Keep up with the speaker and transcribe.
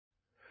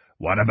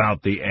"What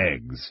about the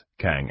eggs?"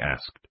 Kang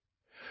asked.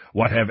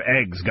 "What have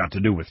eggs got to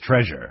do with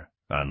treasure?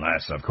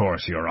 Unless, of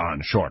course, you're on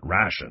short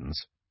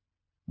rations."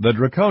 The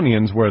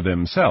Draconians were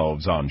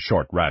themselves on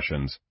short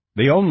rations.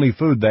 The only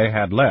food they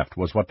had left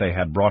was what they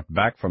had brought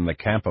back from the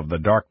camp of the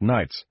Dark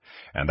Knights,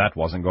 and that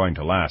wasn't going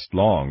to last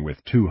long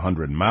with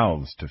 200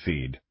 mouths to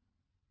feed.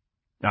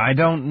 "I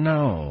don't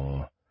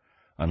know.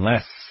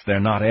 Unless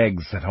they're not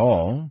eggs at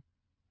all.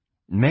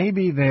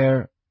 Maybe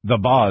they're—" The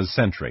Ba's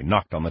sentry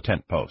knocked on the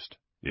tent post.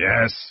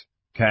 "Yes?"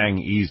 Kang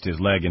eased his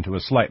leg into a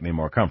slightly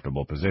more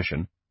comfortable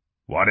position.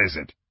 "What is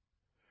it?"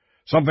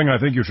 "Something I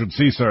think you should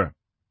see, sir."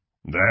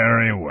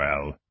 "Very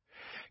well."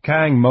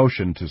 Kang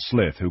motioned to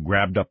Slith, who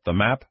grabbed up the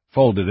map,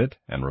 folded it,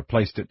 and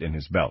replaced it in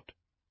his belt.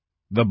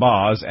 The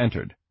Baz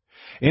entered.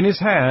 In his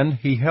hand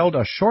he held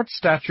a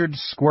short-statured,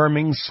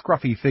 squirming,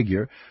 scruffy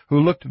figure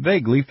who looked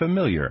vaguely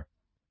familiar.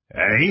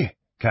 "Eh?"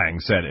 Kang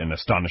said in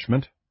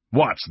astonishment.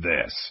 "What's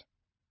this?"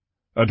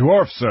 "A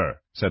dwarf, sir,"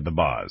 said the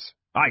Baz.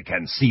 "I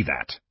can see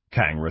that,"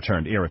 Kang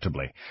returned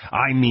irritably.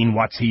 "I mean,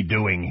 what's he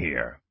doing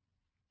here?"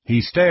 He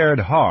stared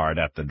hard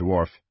at the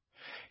dwarf.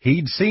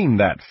 He'd seen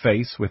that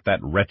face with that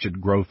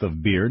wretched growth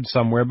of beard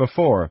somewhere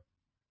before.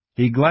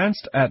 He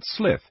glanced at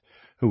Slith,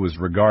 who was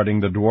regarding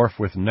the dwarf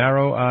with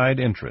narrow-eyed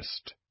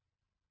interest.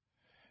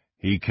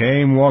 "He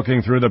came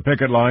walking through the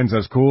picket lines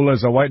as cool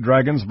as a white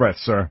dragon's breath,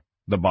 sir,"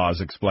 the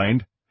Baz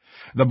explained.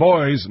 "The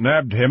boys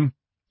nabbed him,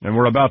 and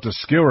were about to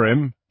skewer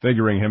him,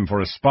 figuring him for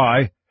a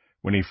spy,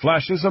 when he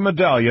flashes a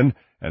medallion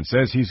and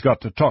says he's got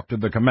to talk to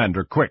the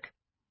commander quick."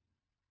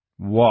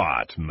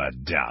 "What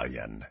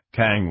medallion?"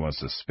 Kang was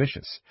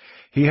suspicious.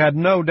 He had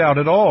no doubt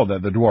at all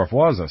that the dwarf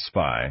was a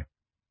spy.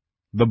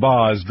 The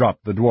Baz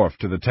dropped the dwarf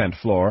to the tent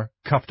floor,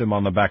 cuffed him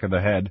on the back of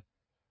the head.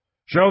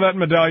 "Show that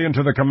medallion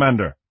to the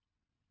commander."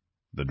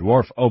 The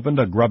dwarf opened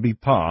a grubby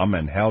palm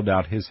and held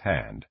out his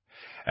hand.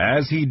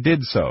 As he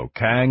did so,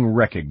 Kang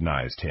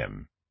recognized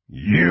him.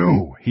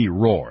 "You!" he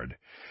roared.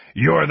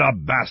 "You're the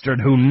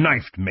bastard who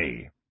knifed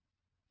me!"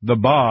 The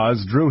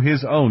Baz drew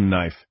his own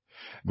knife.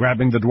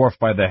 Grabbing the dwarf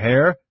by the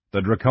hair,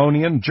 the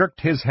Draconian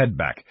jerked his head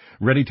back,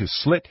 ready to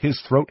slit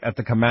his throat at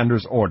the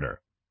commander's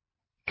order.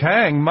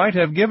 Kang might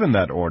have given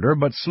that order,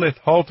 but Slith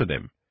halted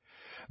him.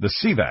 The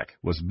Sivak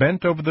was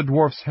bent over the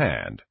dwarf's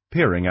hand,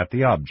 peering at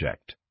the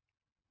object.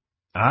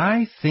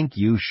 "I think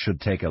you should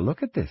take a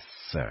look at this,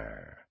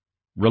 sir."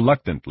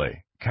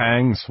 Reluctantly,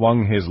 Kang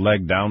swung his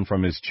leg down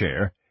from his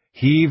chair,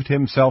 heaved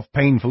himself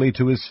painfully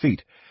to his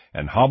feet,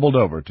 and hobbled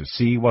over to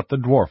see what the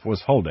dwarf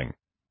was holding.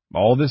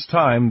 All this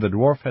time the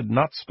dwarf had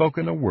not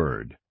spoken a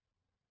word.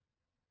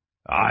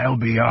 "I'll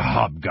be a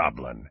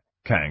hobgoblin,"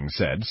 Kang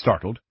said,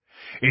 startled.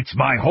 "It's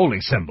my holy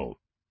symbol.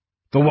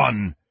 The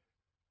one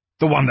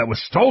that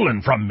was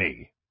stolen from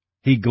me."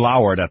 He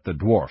glowered at the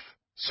dwarf,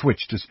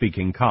 switched to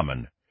speaking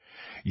common.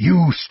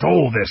 "You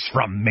stole this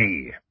from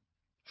me.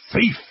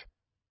 Thief!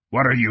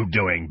 What are you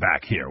doing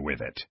back here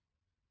with it?"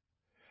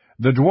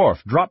 The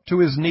dwarf dropped to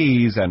his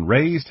knees and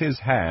raised his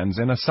hands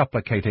in a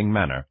supplicating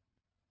manner.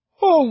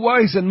 "Oh,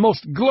 wise and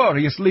most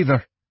glorious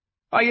leader!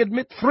 I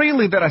admit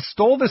freely that I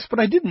stole this, but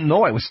I didn't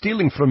know I was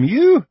stealing from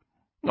you.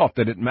 Not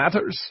that it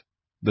matters."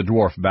 The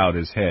dwarf bowed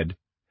his head.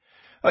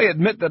 "I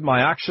admit that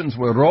my actions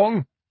were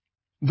wrong,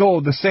 though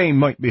the same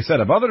might be said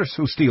of others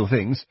who steal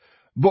things,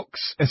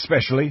 books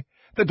especially,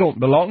 that don't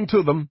belong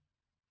to them."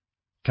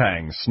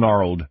 Kang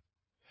snarled.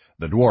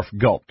 The dwarf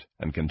gulped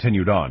and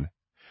continued on.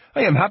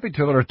 "I am happy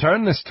to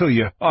return this to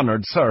you,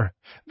 honored sir.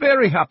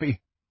 Very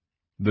happy."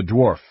 The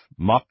dwarf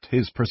mopped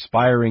his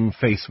perspiring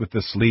face with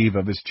the sleeve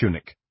of his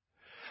tunic.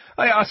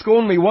 "I ask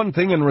only one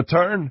thing in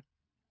return."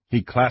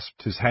 He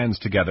clasped his hands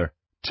together.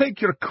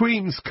 "Take your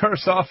queen's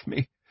curse off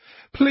me.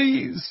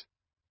 Please."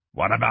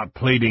 "What about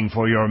pleading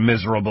for your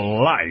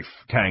miserable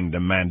life?" Kang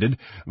demanded,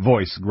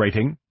 voice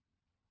grating.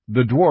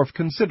 The dwarf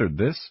considered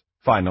this,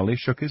 finally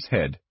shook his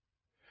head.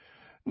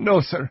 "No,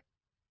 sir.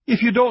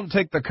 If you don't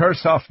take the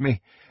curse off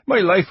me, my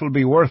life will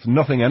be worth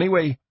nothing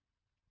anyway.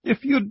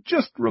 If you'd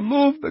just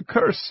remove the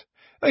curse,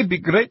 I'd be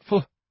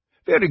grateful,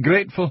 very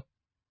grateful.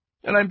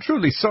 And I'm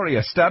truly sorry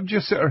I stabbed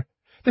you, sir.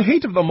 The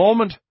heat of the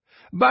moment,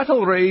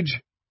 battle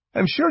rage,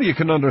 I'm sure you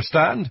can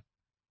understand."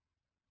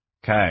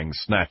 Kang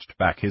snatched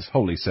back his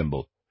holy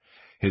symbol.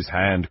 His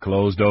hand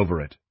closed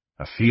over it.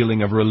 A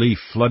feeling of relief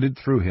flooded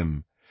through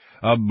him,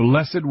 a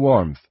blessed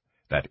warmth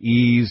that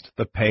eased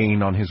the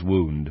pain on his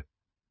wound.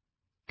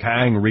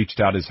 Kang reached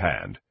out his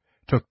hand,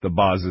 took the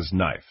Baz's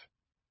knife.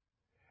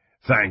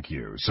 "Thank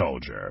you,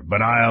 soldier,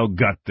 but I'll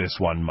gut this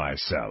one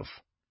myself."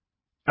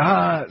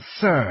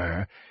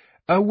 Sir,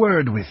 a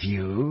word with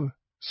you."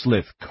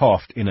 Slith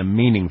coughed in a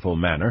meaningful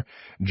manner,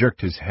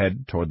 jerked his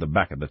head toward the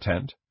back of the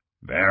tent.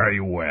 "Very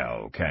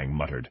well," Kang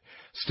muttered,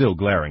 still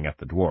glaring at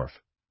the dwarf.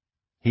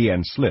 He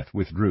and Slith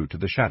withdrew to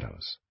the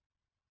shadows.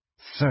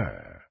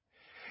 "Sir,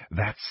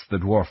 that's the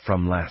dwarf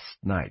from last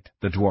night,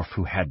 the dwarf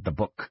who had the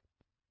book."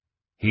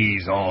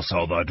 "He's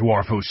also the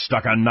dwarf who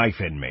stuck a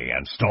knife in me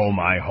and stole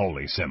my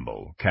holy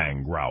symbol,"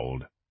 Kang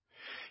growled.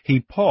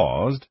 He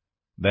paused,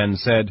 then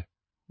said,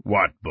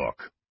 "What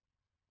book?"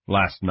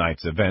 Last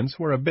night's events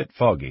were a bit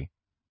foggy.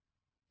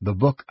 "The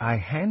book I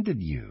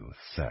handed you,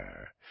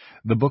 sir.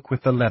 The book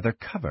with the leather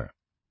cover.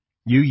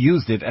 You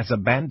used it as a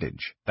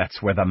bandage.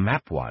 That's where the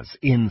map was,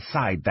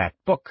 inside that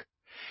book.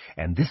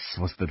 And this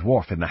was the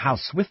dwarf in the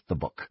house with the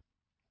book.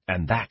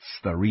 And that's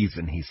the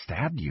reason he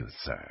stabbed you,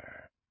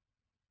 sir."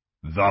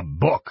 "The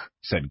book,"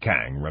 said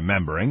Kang,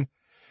 remembering.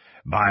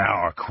 "By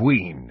our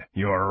queen,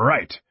 you're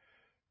right.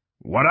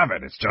 What of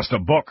it? It's just a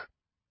book."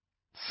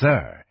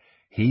 "Sir,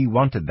 he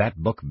wanted that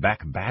book back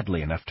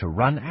badly enough to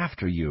run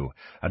after you,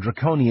 a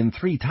draconian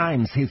 3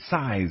 times his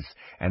size,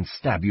 and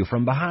stab you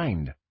from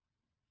behind."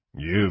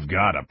 "You've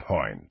got a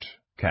point,"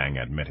 Kang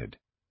admitted.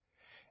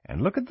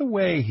 "And look at the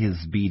way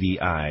his beady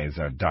eyes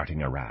are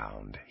darting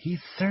around.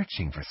 He's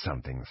searching for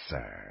something,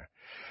 sir.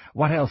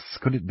 What else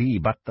could it be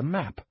but the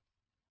map?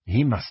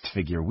 He must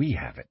figure we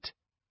have it.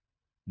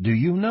 Do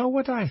you know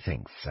what I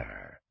think,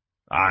 sir?"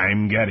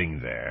 "I'm getting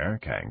there,"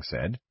 Kang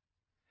said.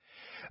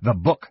 "The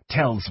book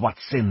tells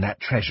what's in that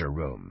treasure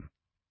room.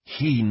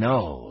 He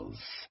knows."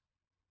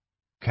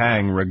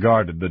 Kang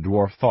regarded the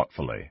dwarf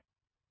thoughtfully.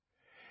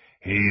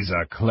 "He's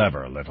a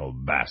clever little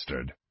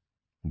bastard.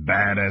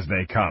 Bad as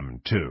they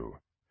come, too.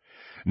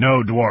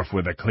 No dwarf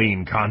with a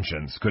clean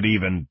conscience could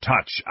even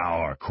touch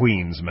our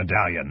queen's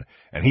medallion,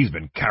 and he's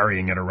been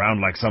carrying it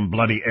around like some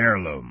bloody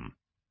heirloom.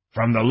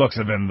 From the looks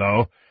of him,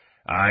 though,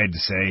 I'd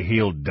say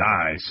he'll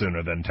die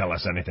sooner than tell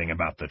us anything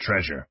about the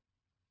treasure."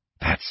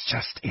 "That's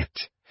just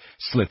it,"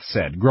 Slith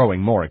said,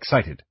 growing more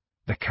excited.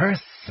 "The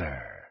curse,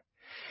 sir.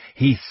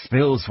 He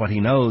spills what he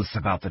knows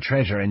about the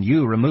treasure, and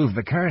you remove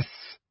the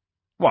curse."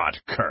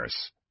 "What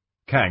curse?"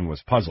 Kang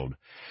was puzzled.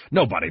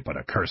 "Nobody put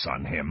a curse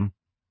on him,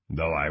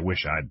 though I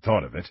wish I'd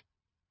thought of it."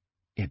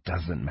 "It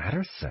doesn't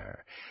matter,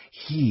 sir.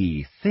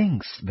 He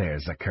thinks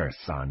there's a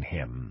curse on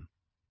him."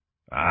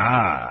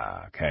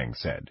 "Ah," Kang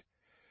said.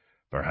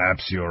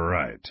 "Perhaps you're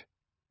right."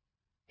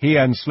 He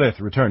and Slith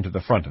returned to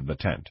the front of the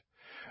tent.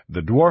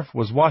 The dwarf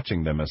was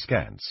watching them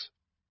askance.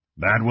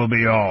 "That will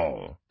be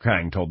all,"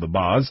 Kang told the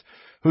Boz,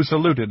 who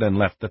saluted and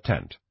left the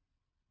tent.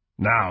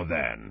 "Now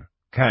then,"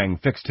 Kang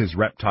fixed his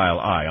reptile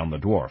eye on the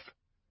dwarf.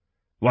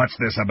 "What's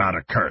this about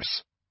a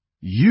curse?"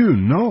 "You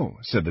know,"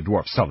 said the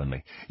dwarf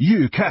sullenly.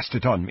 "You cast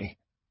it on me."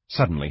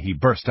 Suddenly he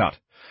burst out.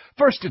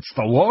 "First it's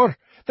the war,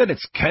 then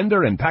it's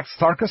Kender and Pax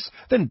Tharkus,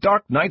 then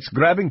dark nights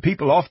grabbing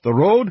people off the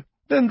road,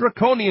 then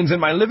draconians in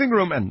my living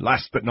room, and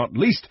last but not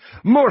least,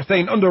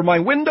 Morthane under my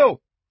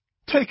window."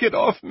 "Take it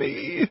off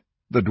me,"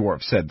 the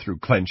dwarf said through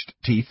clenched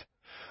teeth,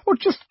 "or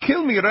just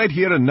kill me right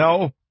here and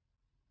now."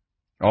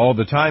 All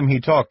the time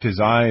he talked, his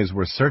eyes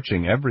were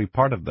searching every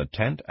part of the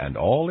tent and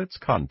all its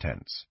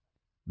contents.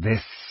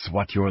 "This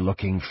what you're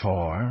looking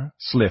for?"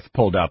 Slith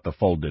pulled out the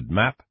folded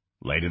map,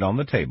 laid it on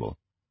the table.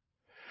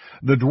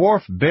 The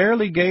dwarf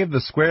barely gave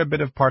the square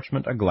bit of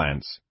parchment a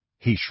glance.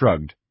 He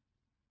shrugged.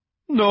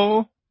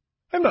 "No,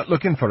 I'm not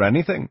looking for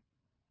anything."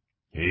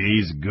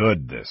 "He's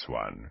good, this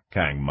one,"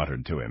 Kang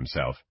muttered to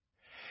himself.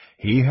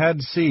 He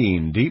had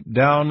seen, deep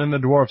down in the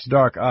dwarf's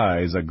dark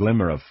eyes, a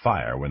glimmer of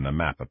fire when the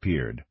map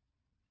appeared.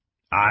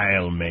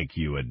 "I'll make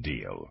you a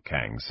deal,"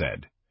 Kang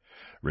said.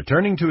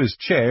 Returning to his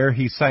chair,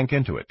 he sank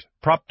into it,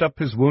 propped up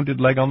his wounded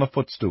leg on the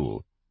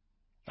footstool.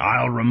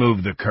 "I'll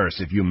remove the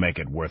curse if you make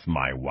it worth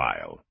my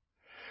while.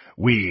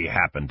 We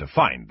happen to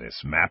find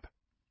this map.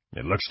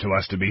 It looks to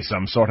us to be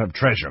some sort of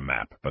treasure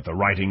map, but the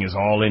writing is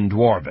all in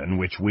Dwarven,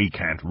 which we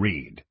can't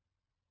read."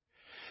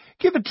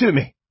 "Give it to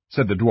me,"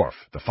 said the dwarf,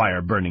 the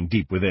fire burning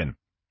deep within.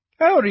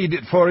 "I'll read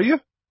it for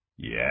you."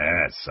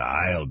 "Yes,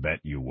 I'll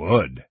bet you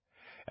would,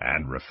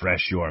 and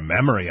refresh your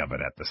memory of it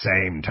at the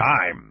same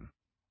time."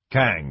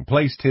 Kang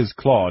placed his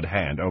clawed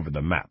hand over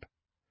the map.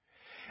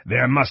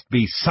 "There must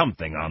be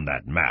something on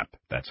that map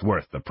that's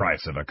worth the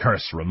price of a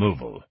curse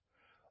removal.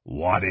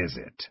 What is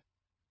it?"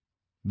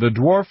 The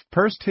dwarf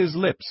pursed his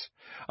lips,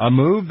 a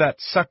move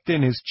that sucked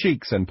in his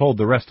cheeks and pulled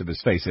the rest of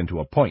his face into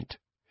a point.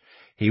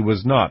 He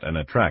was not an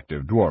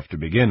attractive dwarf to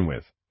begin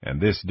with, and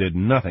this did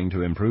nothing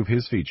to improve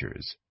his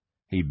features.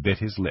 He bit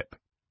his lip.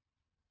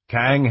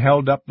 Kang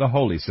held up the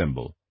holy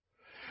symbol.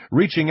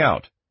 Reaching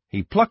out,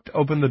 he plucked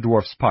open the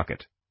dwarf's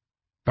pocket.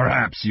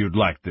 "Perhaps you'd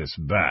like this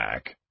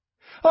back."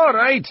 "All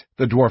right,"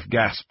 the dwarf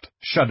gasped,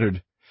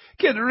 shuddered.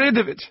 "Get rid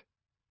of it.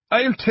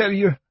 I'll tell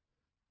you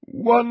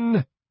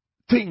one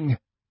thing."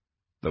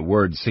 The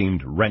word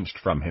seemed wrenched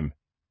from him.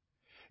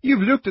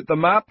 "You've looked at the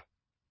map?"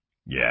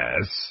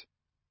 "Yes."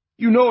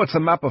 "You know it's a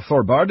map of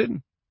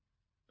Thorbardin?"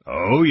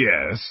 "Oh,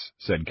 yes,"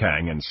 said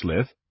Kang and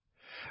Slith.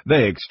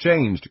 They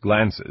exchanged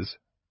glances.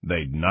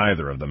 They'd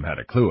neither of them had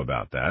a clue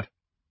about that.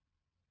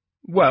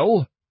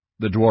 "Well,"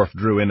 the dwarf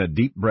drew in a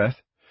deep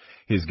breath.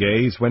 His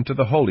gaze went to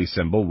the holy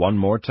symbol one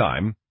more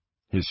time.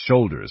 His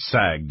shoulders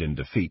sagged in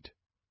defeat.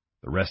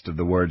 The rest of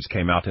the words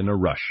came out in a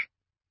rush.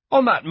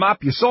 "On that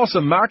map you saw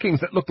some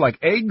markings that looked like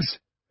eggs.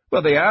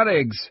 Well, they are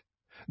eggs.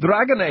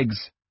 Dragon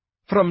eggs.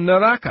 From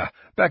Naraka,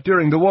 back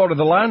during the War of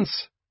the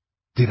Lance.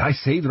 Did I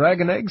say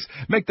dragon eggs?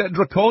 Make that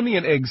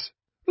draconian eggs.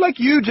 Like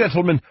you,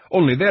 gentlemen,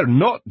 only they're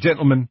not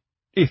gentlemen,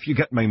 if you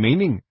get my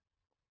meaning."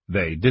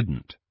 They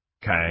didn't.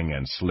 Kang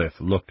and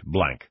Slith looked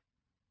blank.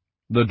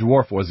 The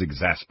dwarf was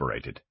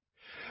exasperated.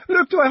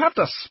 Look, do I have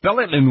to spell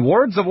it in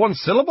words of one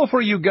syllable for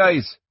you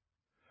guys?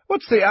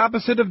 What's the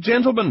opposite of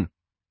gentlemen?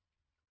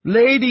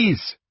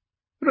 Ladies.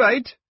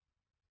 Right.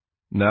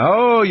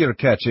 Now you're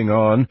catching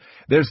on.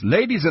 There's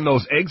ladies in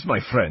those eggs, my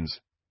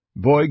friends.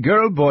 Boy,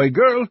 girl,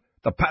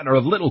 the patter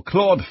of little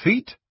clawed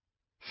feet.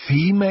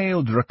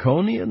 Female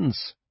draconians.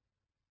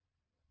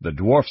 The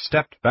dwarf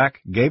stepped back,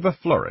 gave a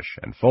flourish,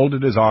 and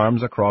folded his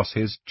arms across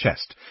his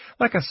chest,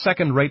 like a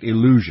second-rate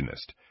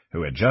illusionist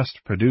who had just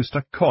produced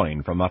a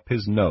coin from up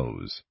his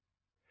nose.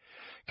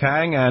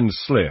 Kang and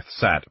Slith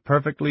sat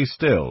perfectly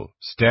still,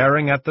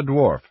 staring at the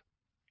dwarf.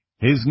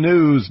 His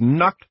news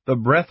knocked the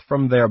breath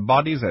from their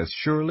bodies as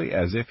surely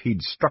as if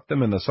he'd struck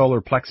them in the solar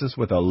plexus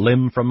with a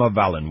limb from a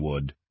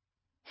valenwood.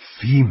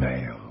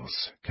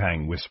 Females,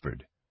 Kang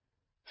whispered.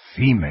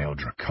 Female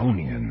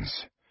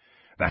draconians.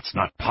 That's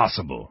not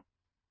possible.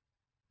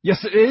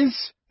 Yes, it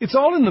is. It's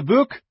all in the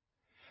book.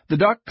 The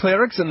dark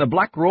clerics and the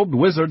black-robed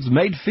wizards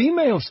made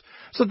females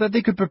so that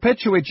they could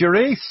perpetuate your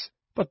race.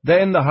 But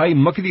then the high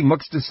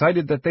muckety-mucks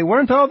decided that they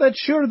weren't all that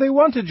sure they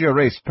wanted your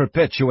race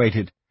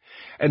perpetuated.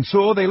 And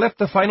so they left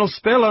the final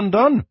spell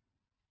undone.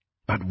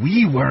 But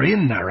we were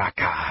in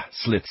Naraka,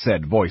 Slith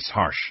said, voice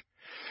harsh.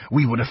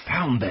 We would have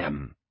found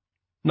them.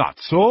 Not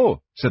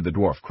so, said the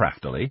dwarf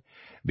craftily,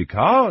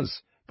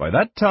 because by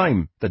that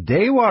time the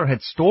Daewar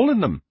had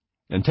stolen them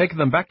and taken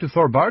them back to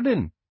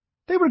Thorbardin.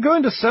 They were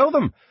going to sell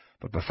them,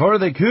 but before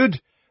they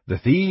could, the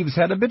thieves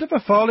had a bit of a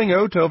falling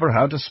out over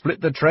how to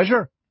split the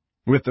treasure,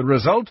 with the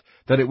result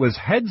that it was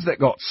heads that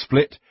got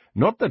split,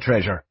 not the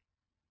treasure.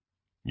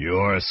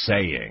 You're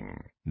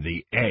saying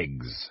the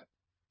eggs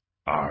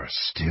are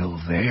still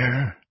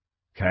there?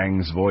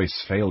 Kang's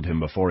voice failed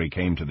him before he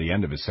came to the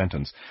end of his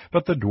sentence,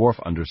 but the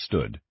dwarf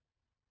understood.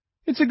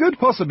 It's a good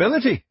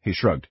possibility, he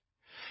shrugged.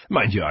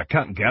 Mind you, I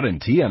can't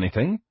guarantee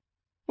anything.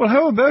 Well,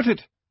 how about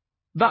it?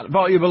 That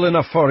valuable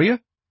enough for you?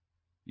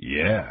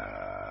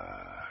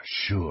 Yeah,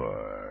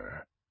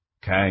 sure.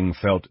 Kang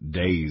felt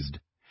dazed.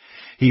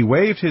 He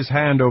waved his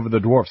hand over the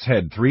dwarf's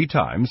head 3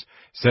 times,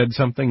 said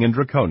something in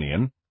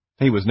Draconian.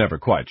 He was never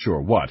quite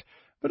sure what,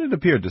 but it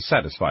appeared to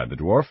satisfy the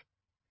dwarf.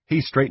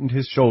 He straightened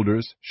his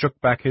shoulders, shook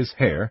back his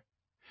hair.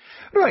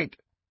 Right,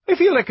 I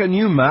feel like a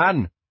new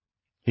man.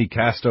 He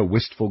cast a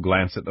wistful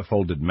glance at the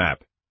folded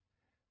map.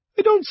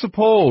 I don't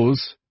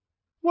suppose.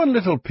 One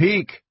little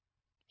peek.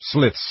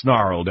 Slith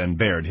snarled and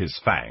bared his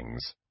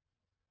fangs.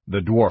 The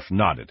dwarf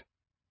nodded.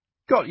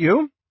 Got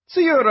you.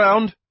 See you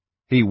around.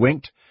 He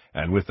winked,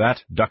 and with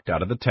that ducked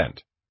out of the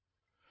tent.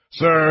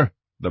 Sir,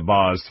 the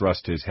boss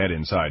thrust his head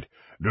inside.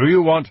 Do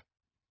you want—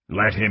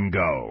 Let him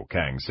go,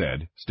 Kang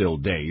said, still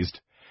dazed.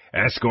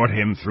 Escort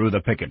him through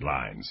the picket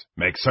lines.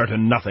 Make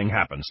certain nothing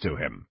happens to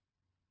him.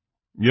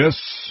 Yes,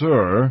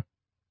 sir.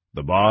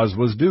 The boss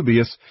was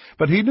dubious,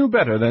 but he knew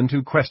better than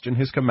to question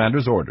his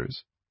commander's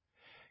orders.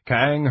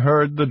 Kang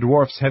heard the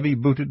dwarf's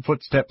heavy-booted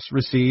footsteps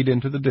recede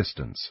into the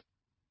distance.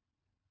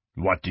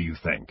 What do you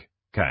think?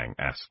 Kang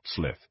asked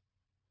Slith.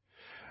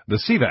 The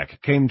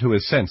Sivak came to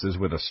his senses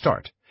with a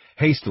start.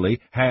 Hastily,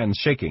 hands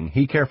shaking,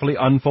 he carefully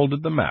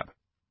unfolded the map.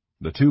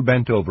 The two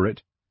bent over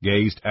it,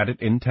 gazed at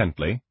it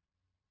intently.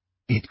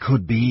 It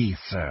could be,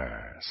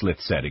 sir,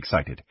 Slith said,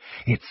 excited.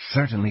 It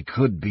certainly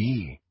could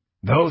be.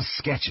 Those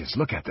sketches,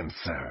 look at them,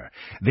 sir.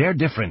 They're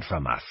different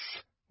from us.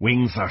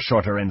 Wings are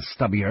shorter and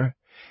stubbier.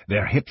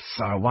 Their hips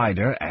are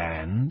wider,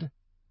 and—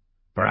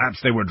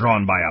 Perhaps they were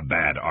drawn by a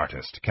bad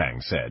artist,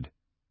 Kang said.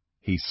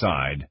 He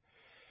sighed.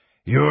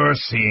 You're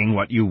seeing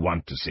what you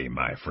want to see,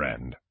 my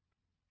friend.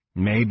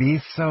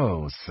 Maybe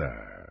so,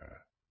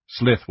 sir.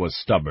 Slith was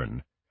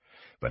stubborn.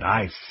 But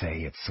I say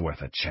it's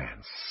worth a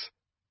chance.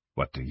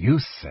 What do you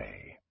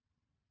say?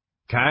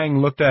 Kang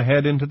looked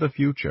ahead into the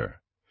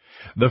future.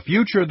 The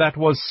future that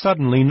was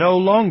suddenly no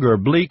longer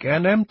bleak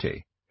and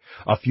empty.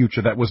 A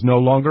future that was no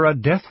longer a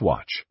death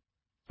watch.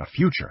 A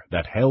future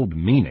that held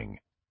meaning.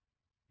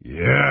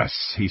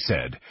 Yes, he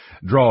said,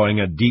 drawing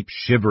a deep,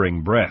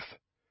 shivering breath.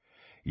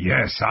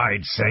 Yes,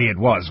 I'd say it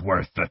was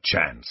worth the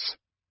chance.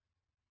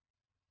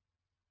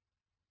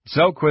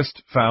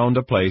 Selquist found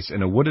a place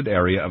in a wooded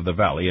area of the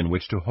valley in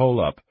which to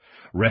hole up,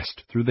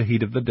 rest through the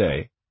heat of the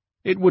day.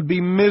 It would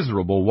be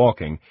miserable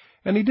walking,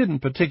 and he didn't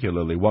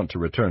particularly want to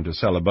return to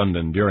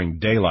Celebundin during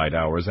daylight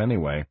hours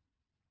anyway.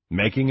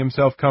 Making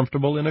himself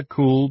comfortable in a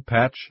cool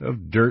patch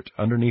of dirt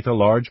underneath a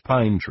large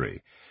pine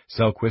tree,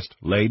 Selquist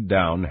laid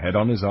down, head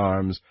on his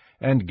arms,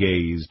 and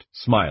gazed,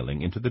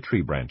 smiling, into the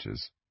tree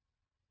branches.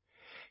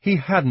 He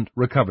hadn't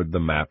recovered the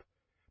map,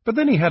 but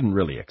then he hadn't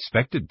really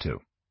expected to.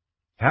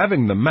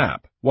 Having the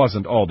map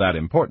wasn't all that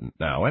important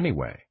now,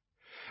 anyway.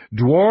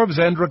 Dwarves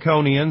and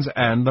Draconians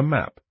and the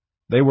map.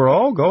 They were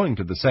all going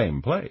to the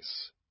same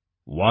place.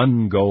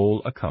 One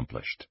goal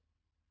accomplished.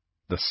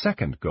 The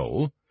second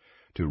goal,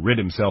 to rid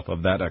himself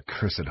of that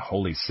accursed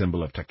holy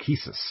symbol of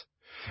Takesis,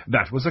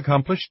 that was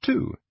accomplished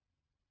too.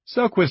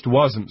 Selquist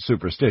wasn't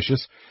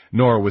superstitious,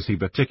 nor was he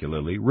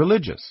particularly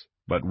religious.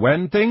 But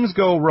when things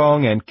go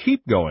wrong and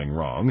keep going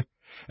wrong,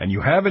 and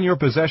you have in your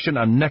possession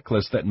a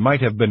necklace that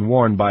might have been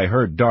worn by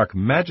her dark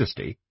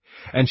majesty,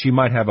 and she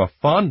might have a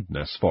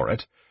fondness for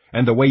it,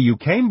 and the way you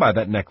came by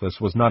that necklace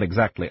was not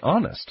exactly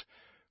honest,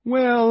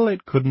 well,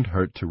 it couldn't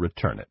hurt to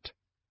return it.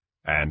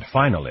 And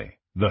finally,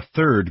 the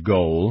third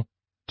goal,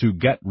 to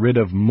get rid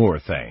of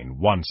Moorthane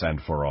once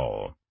and for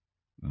all.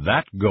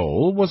 That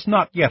goal was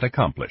not yet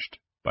accomplished,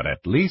 but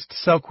at least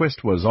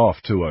Selquist was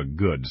off to a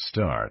good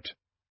start.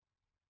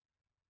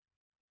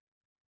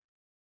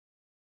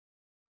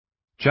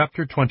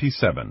 Chapter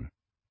 27.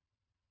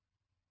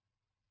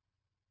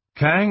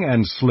 Kang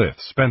and Slith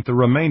spent the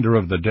remainder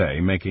of the day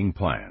making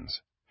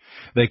plans.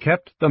 They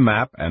kept the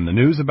map and the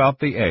news about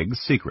the eggs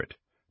secret,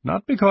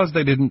 not because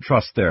they didn't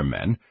trust their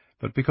men,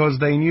 but because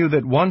they knew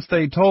that once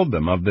they told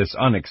them of this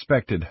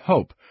unexpected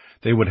hope,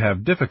 they would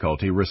have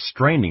difficulty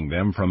restraining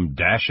them from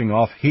dashing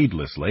off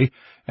heedlessly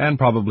and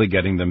probably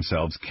getting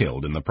themselves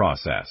killed in the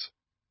process.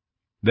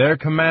 Their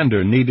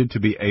commander needed to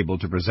be able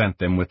to present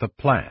them with a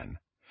plan,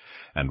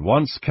 and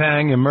once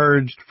Kang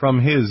emerged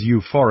from his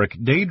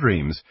euphoric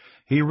daydreams,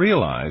 he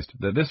realized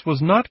that this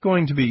was not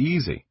going to be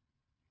easy.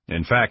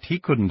 In fact, he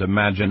couldn't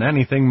imagine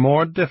anything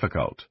more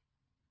difficult.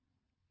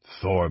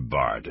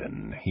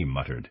 "Thorbarden," he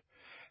muttered.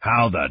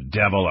 "How the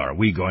devil are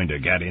we going to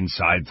get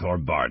inside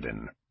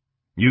Thorbarden?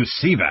 You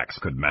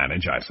Sevax could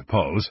manage, I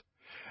suppose.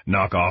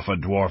 Knock off a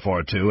dwarf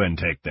or two and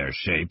take their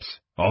shapes,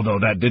 although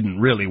that didn't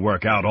really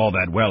work out all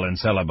that well in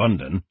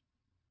Celebundon."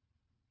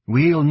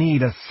 "We'll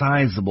need a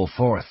sizable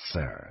force,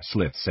 sir,"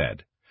 Slith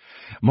said.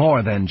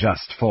 "More than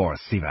just 4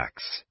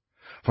 Sevax.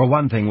 For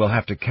one thing, we'll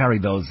have to carry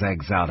those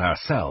eggs out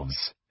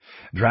ourselves.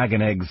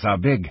 Dragon eggs are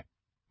big,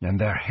 and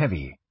they're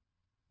heavy.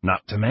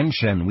 Not to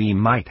mention, we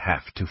might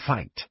have to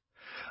fight.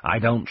 I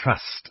don't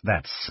trust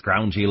that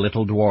scroungy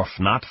little dwarf,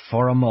 not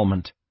for a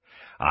moment.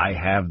 I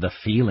have the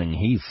feeling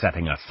he's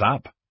setting us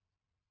up.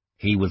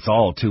 He was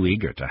all too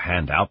eager to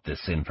hand out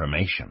this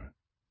information."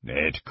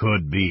 "It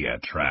could be a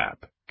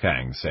trap,"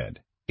 Kang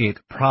said. "It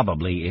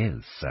probably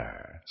is,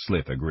 sir,"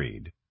 Slith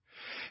agreed.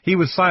 He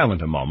was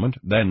silent a moment,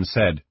 then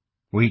said,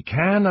 "We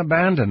can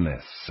abandon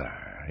this,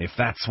 sir, if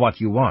that's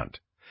what you want.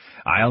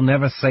 I'll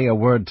never say a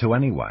word to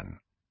anyone."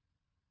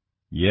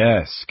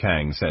 "Yes,"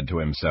 Kang said to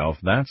himself,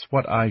 "that's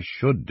what I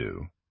should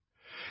do.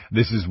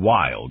 This is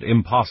wild,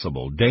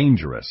 impossible,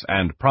 dangerous,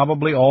 and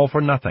probably all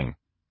for nothing.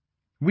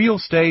 We'll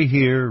stay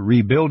here,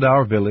 rebuild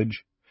our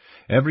village.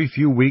 Every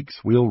few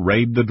weeks we'll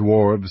raid the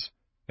dwarves.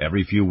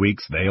 Every few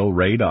weeks they'll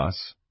raid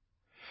us.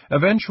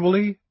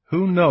 Eventually,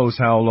 who knows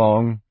how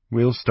long,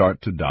 we'll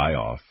start to die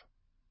off.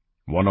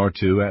 1 or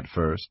 2 at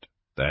first,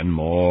 then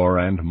more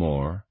and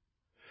more.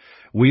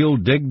 We'll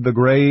dig the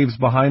graves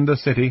behind the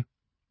city,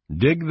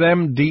 dig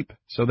them deep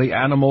so the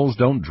animals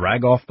don't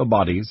drag off the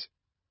bodies.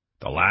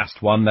 The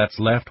last one that's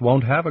left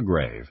won't have a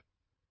grave.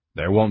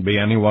 There won't be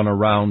anyone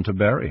around to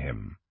bury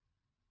him.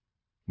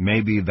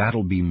 Maybe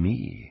that'll be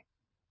me.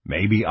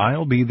 Maybe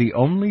I'll be the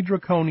only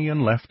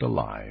Draconian left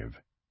alive.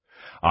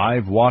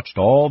 I've watched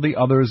all the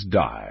others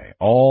die,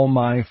 all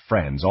my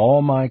friends,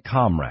 all my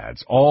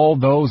comrades, all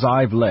those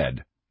I've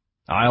led.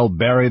 I'll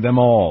bury them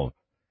all,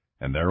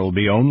 and there'll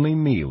be only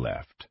me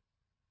left.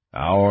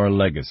 Our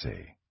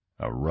legacy,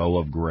 a row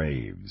of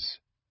graves."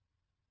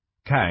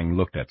 Kang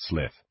looked at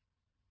Slith.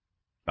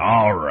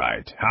 "All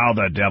right, how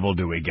the devil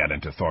do we get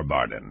into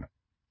Thorbarden?"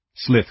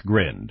 Slith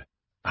grinned.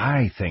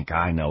 "I think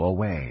I know a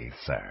way,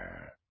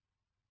 sir."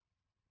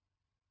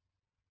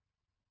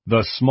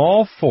 The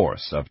small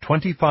force of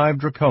 25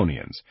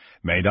 Draconians,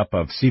 made up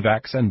of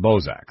Sevax and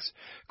Bozax,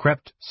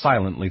 crept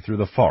silently through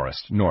the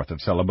forest north of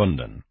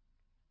Celebundon.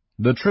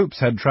 The troops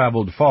had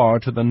traveled far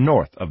to the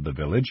north of the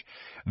village,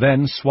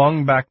 then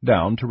swung back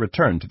down to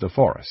return to the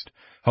forest,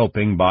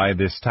 hoping by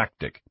this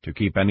tactic to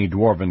keep any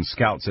dwarven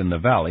scouts in the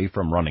valley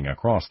from running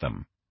across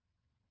them.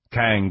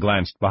 Kang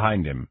glanced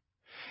behind him.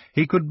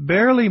 He could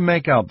barely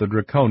make out the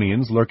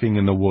Draconians lurking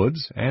in the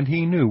woods, and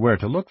he knew where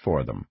to look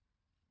for them.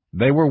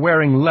 They were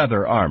wearing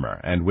leather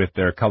armor, and with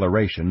their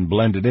coloration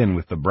blended in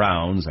with the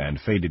browns and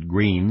faded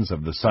greens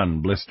of the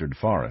sun-blistered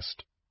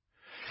forest.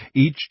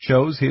 Each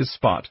chose his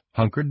spot,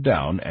 hunkered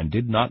down, and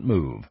did not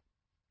move.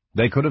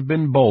 They could have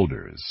been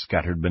boulders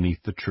scattered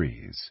beneath the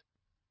trees.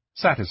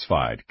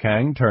 Satisfied,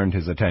 Kang turned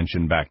his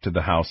attention back to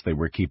the house they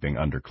were keeping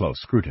under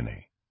close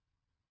scrutiny.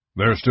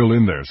 "They're still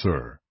in there,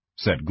 sir,"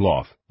 said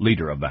Gloth,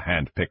 leader of the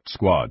hand-picked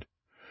squad.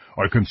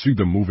 "I can see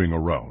them moving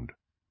around."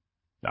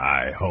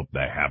 "I hope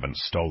they haven't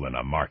stolen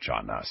a march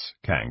on us,"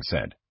 Kang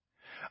said.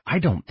 "I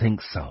don't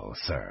think so,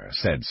 sir,"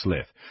 said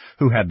Slith,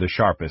 who had the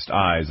sharpest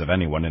eyes of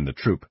anyone in the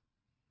troop.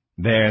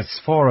 "There's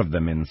 4 of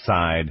them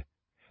inside,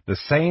 the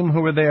same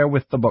who were there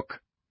with the book.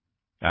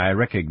 I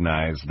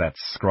recognize that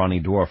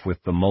scrawny dwarf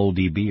with the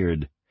moldy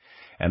beard,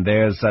 and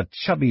there's a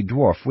chubby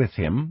dwarf with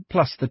him,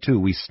 plus the 2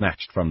 we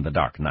snatched from the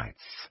Dark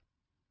Knights."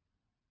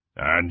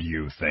 "And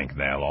you think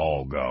they'll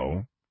all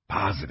go?"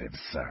 "Positive,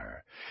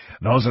 sir.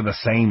 Those are the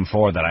same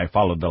 4 that I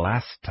followed the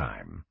last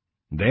time.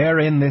 They're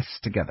in this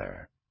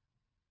together."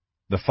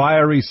 The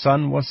fiery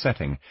sun was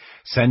setting,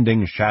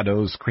 sending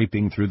shadows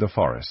creeping through the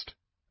forest.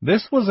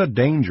 This was a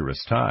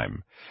dangerous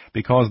time,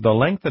 because the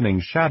lengthening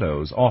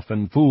shadows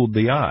often fooled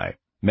the eye,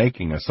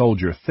 making a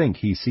soldier think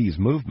he sees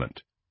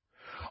movement.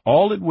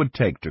 All it would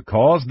take to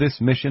cause this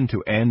mission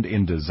to end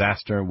in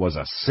disaster was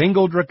a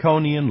single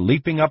Draconian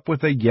leaping up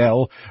with a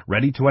yell,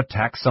 ready to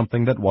attack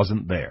something that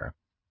wasn't there.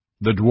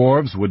 The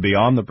dwarves would be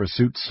on the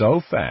pursuit so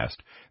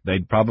fast,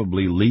 they'd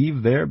probably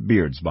leave their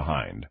beards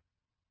behind.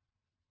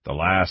 The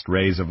last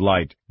rays of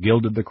light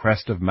gilded the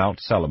crest of Mount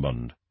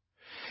Celebund.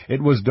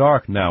 It was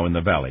dark now in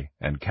the valley,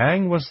 and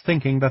Kang was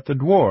thinking that the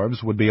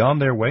dwarves would be on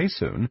their way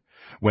soon,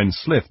 when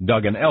Slith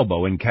dug an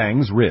elbow in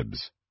Kang's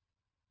ribs.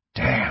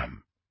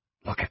 "Damn!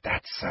 Look at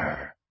that,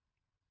 sir."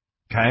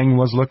 Kang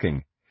was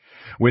looking.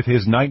 With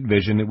his night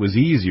vision, it was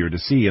easier to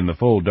see in the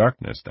full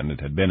darkness than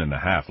it had been in the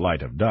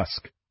half-light of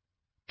dusk.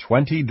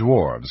 20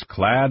 dwarves,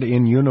 clad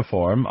in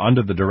uniform,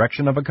 under the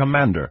direction of a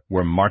commander,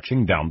 were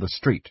marching down the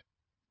street.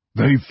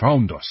 "They've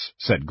found us,"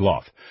 said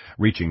Gloth,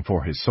 reaching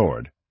for his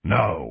sword.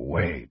 "No,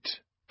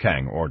 wait,"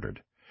 Kang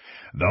ordered.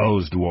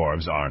 "Those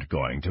dwarves aren't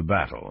going to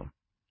battle.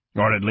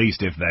 Or at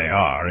least if they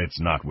are, it's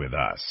not with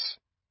us."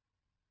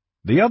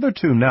 The other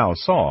two now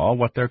saw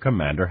what their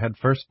commander had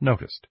first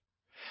noticed.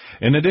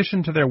 In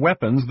addition to their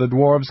weapons, the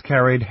dwarves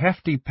carried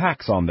hefty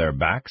packs on their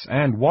backs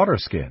and water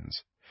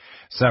skins.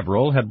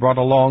 Several had brought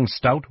along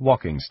stout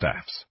walking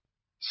staffs.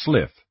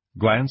 Slith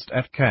glanced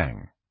at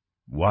Kang.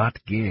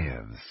 "What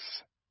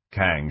gives?"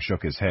 Kang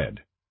shook his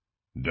head.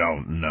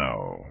 "Don't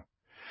know.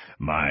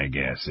 My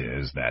guess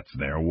is that's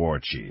their war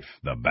chief,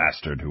 the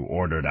bastard who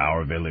ordered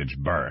our village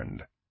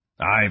burned.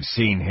 I've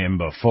seen him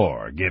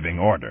before, giving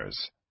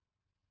orders."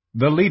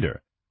 The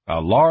leader,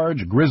 a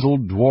large,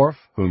 grizzled dwarf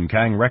whom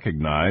Kang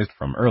recognized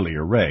from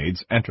earlier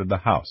raids, entered the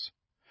house.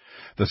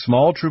 The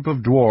small troop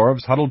of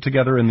dwarves huddled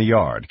together in the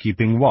yard,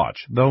 keeping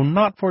watch, though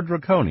not for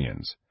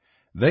Draconians.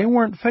 They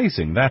weren't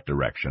facing that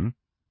direction.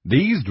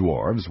 These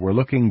dwarves were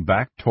looking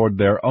back toward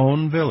their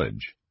own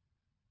village.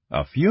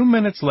 A few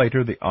minutes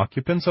later, the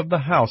occupants of the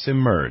house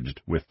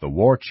emerged, with the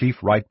war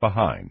chief right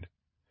behind.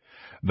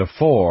 The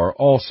four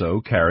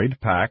also carried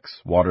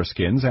packs, water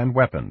skins, and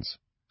weapons.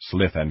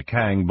 Slith and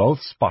Kang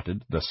both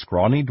spotted the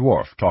scrawny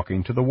dwarf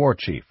talking to the war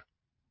chief.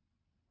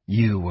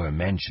 "You were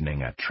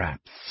mentioning a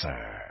trap,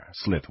 sir,"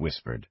 Slith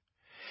whispered.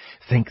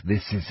 "Think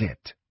this is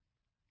it?"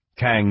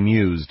 Kang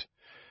mused.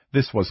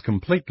 This was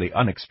completely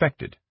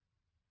unexpected.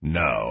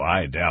 "No,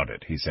 I doubt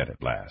it," he said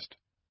at last.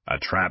 "A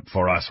trap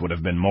for us would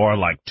have been more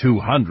like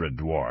 200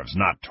 dwarves,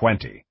 not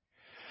 20.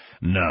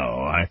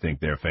 No, I think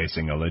they're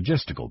facing a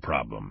logistical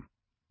problem.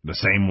 The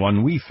same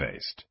one we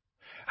faced.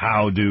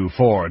 How do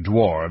 4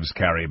 dwarves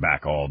carry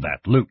back all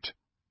that loot?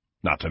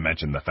 Not to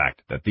mention the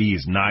fact that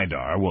these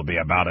Nidar will be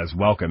about as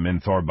welcome in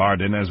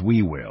Thorbardin as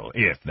we will,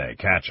 if they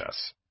catch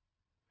us."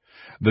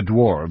 The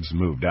dwarves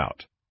moved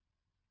out.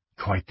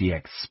 "Quite the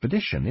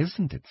expedition,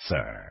 isn't it,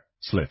 sir?"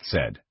 Slith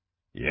said.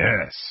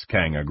 "Yes,"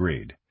 Kang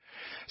agreed.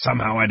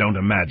 "Somehow I don't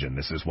imagine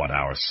this is what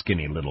our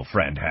skinny little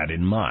friend had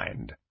in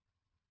mind."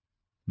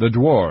 The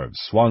dwarves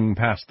swung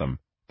past them,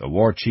 the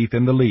war chief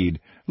in the lead,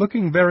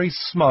 looking very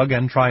smug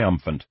and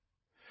triumphant.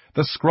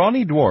 The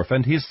scrawny dwarf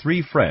and his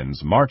 3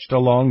 friends marched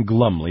along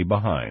glumly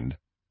behind.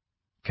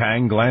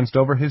 Kang glanced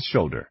over his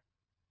shoulder.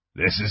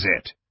 "This is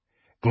it.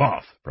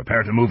 Gloth,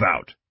 prepare to move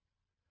out."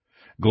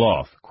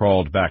 Gloth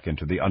crawled back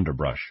into the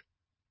underbrush.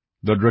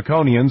 The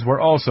Draconians were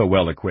also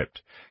well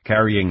equipped,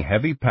 carrying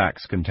heavy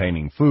packs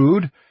containing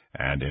food,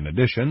 and in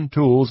addition,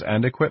 tools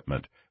and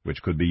equipment,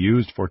 which could be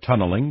used for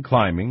tunneling,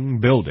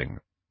 climbing, building.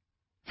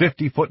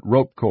 50-foot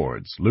rope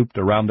cords looped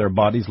around their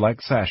bodies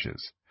like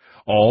sashes.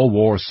 All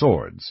wore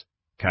swords.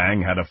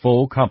 Kang had a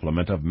full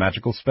complement of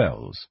magical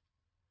spells.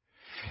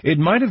 It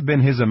might have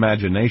been his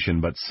imagination,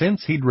 but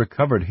since he'd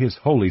recovered his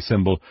holy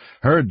symbol,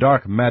 her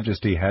dark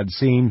majesty had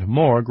seemed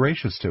more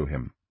gracious to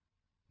him.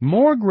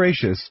 More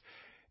gracious,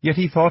 yet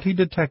he thought he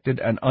detected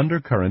an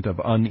undercurrent of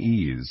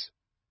unease.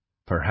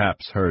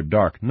 Perhaps her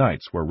dark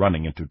knights were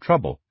running into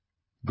trouble.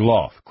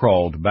 Gloth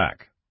crawled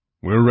back.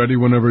 "We're ready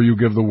whenever you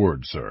give the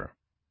word, sir."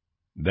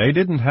 They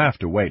didn't have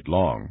to wait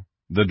long.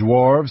 The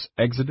dwarves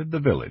exited the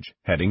village,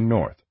 heading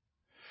north.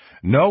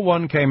 No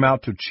one came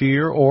out to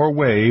cheer or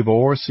wave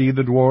or see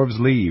the dwarves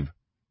leave.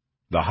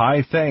 The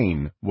High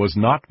Thane was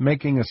not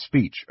making a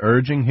speech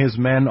urging his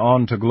men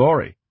on to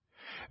glory.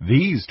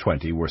 These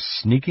 20 were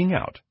sneaking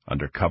out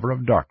under cover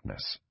of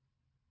darkness.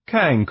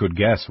 Kang could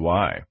guess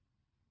why.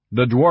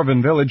 The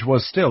dwarven village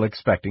was still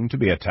expecting to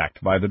be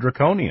attacked by the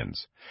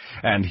Draconians,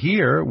 and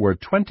here were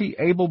 20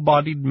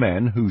 able-bodied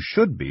men who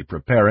should be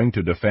preparing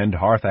to defend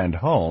hearth and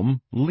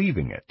home,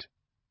 leaving it.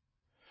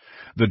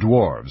 The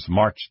dwarves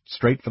marched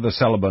straight for the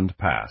Celebund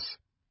Pass.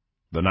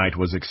 The night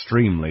was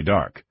extremely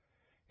dark.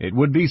 It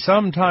would be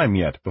some time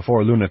yet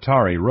before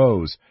Lunatari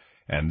rose,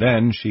 and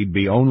then she'd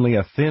be only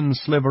a thin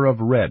sliver of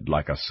red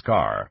like a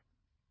scar.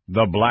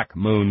 The black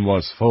moon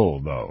was full,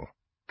 though.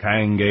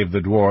 Kang gave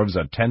the dwarves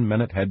a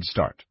 10-minute head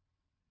start.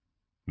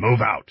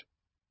 "Move out."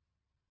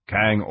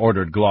 Kang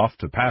ordered Gloth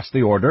to pass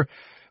the order,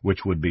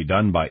 which would be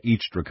done by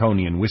each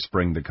Draconian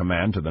whispering the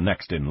command to the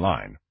next in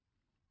line.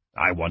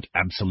 "I want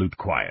absolute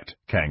quiet,"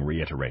 Kang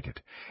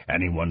reiterated.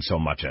 "Anyone so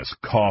much as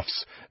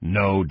coughs,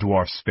 no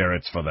dwarf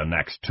spirits for the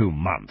next 2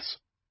 months.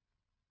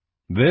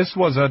 This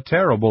was a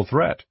terrible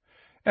threat,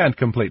 and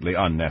completely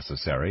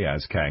unnecessary,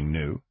 as Kang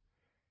knew.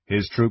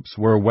 His troops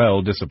were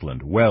well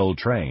disciplined, well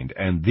trained,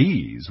 and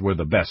these were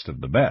the best of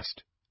the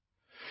best.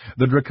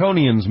 The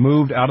Draconians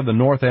moved out of the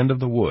north end of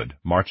the wood,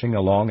 marching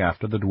along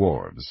after the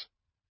dwarves.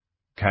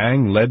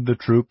 Kang led the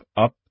troop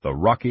up the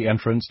rocky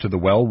entrance to the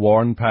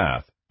well-worn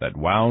path that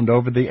wound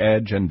over the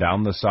edge and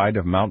down the side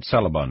of Mount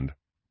Celebund.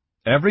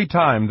 Every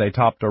time they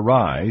topped a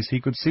rise,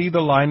 he could see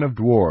the line of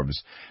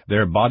dwarves,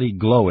 their body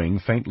glowing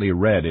faintly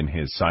red in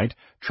his sight,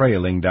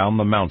 trailing down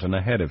the mountain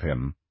ahead of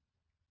him.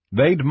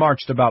 They'd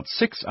marched about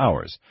 6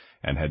 hours,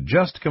 and had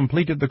just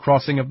completed the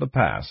crossing of the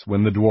pass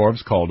when the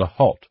dwarves called a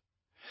halt.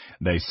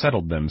 They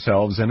settled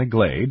themselves in a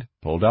glade,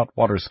 pulled out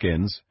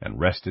water-skins, and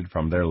rested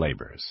from their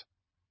labors.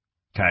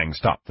 Kang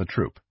stopped the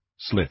troop.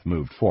 Slith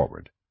moved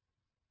forward.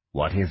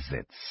 "What is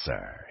it,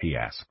 sir?" he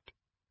asked.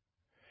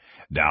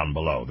 "Down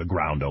below, the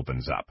ground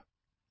opens up.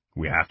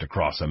 We have to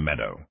cross a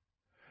meadow.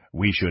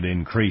 We should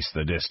increase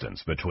the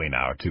distance between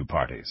our two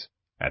parties.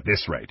 At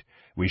this rate,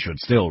 we should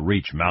still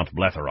reach Mount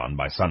Bletheron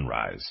by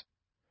sunrise.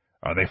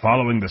 Are they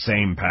following the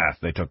same path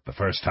they took the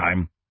first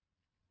time?"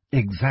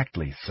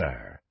 "Exactly,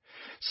 sir."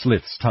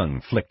 Slith's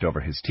tongue flicked over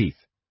his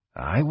teeth.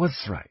 "I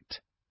was right.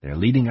 They're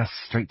leading us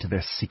straight to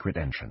their secret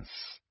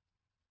entrance."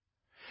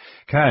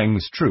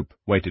 Kang's troop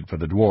waited for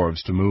the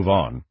dwarves to move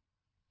on.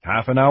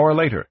 Half an hour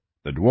later,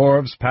 the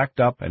dwarves packed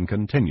up and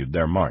continued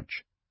their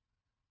march.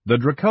 The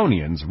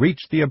Draconians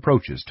reached the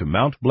approaches to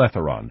Mount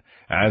Bletheron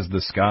as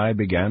the sky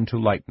began to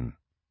lighten.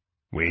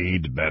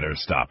 "We'd better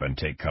stop and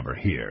take cover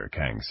here,"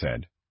 Kang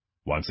said.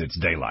 "Once it's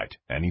daylight,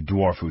 any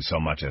dwarf who so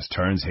much as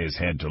turns his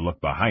head to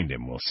look behind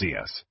him will see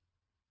us."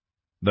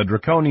 The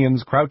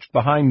Draconians crouched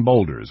behind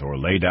boulders or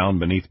lay down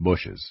beneath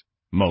bushes.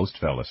 Most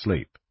fell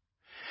asleep.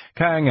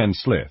 Kang and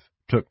Slith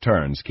took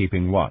turns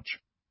keeping watch.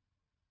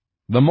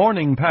 The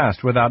morning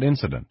passed without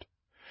incident.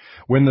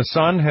 When the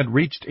sun had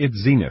reached its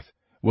zenith,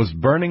 was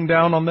burning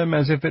down on them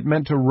as if it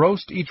meant to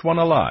roast each one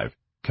alive,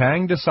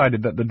 Kang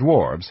decided that the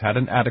dwarves had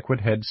an adequate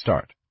head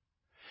start.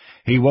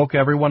 He woke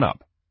everyone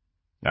up.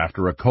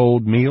 After a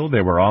cold meal,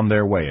 they were on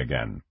their way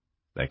again.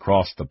 They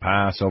crossed the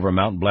pass over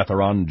Mount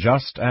Bletheron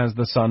just as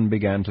the sun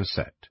began to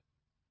set.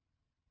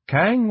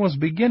 Kang was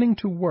beginning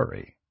to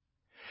worry.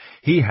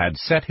 He had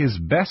set his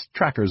best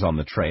trackers on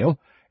the trail,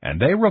 and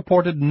they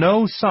reported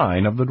no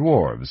sign of the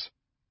dwarves.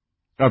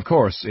 Of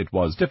course, it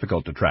was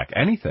difficult to track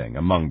anything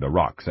among the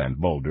rocks and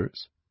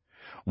boulders.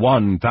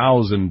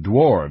 1,000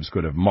 dwarves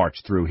could have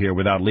marched through here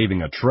without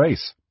leaving a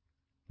trace.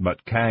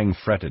 But Kang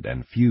fretted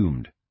and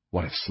fumed.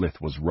 What if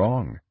Slith was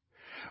wrong?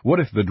 What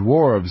if the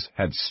dwarves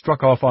had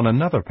struck off on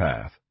another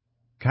path?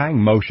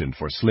 Kang motioned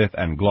for Slith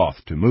and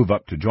Gloth to move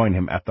up to join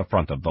him at the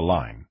front of the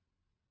line.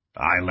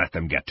 "I let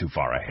them get too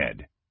far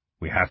ahead.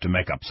 We have to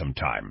make up some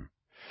time.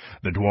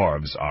 The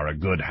dwarves are a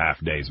good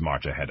half-day's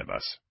march ahead of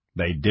us.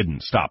 They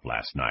didn't stop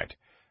last night,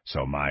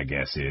 so my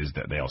guess is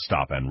that they'll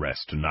stop and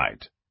rest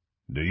tonight.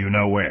 Do you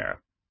know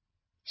where?"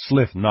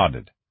 Slith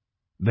nodded.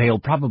 "They'll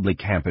probably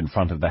camp in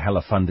front of the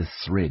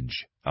Helifundis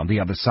Ridge, on the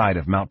other side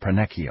of Mount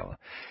Pranekiel,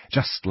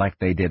 just like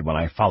they did when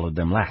I followed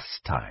them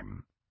last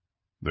time."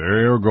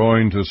 "They're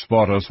going to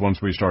spot us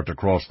once we start to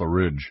cross the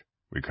ridge.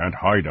 We can't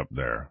hide up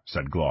there,"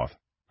 said Gloth.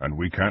 "And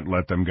we can't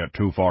let them get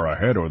too far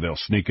ahead or they'll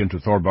sneak into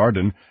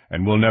Thorbarden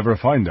and we'll never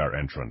find our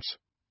entrance."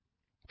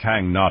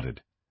 Kang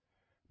nodded.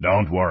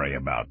 "Don't worry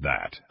about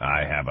that.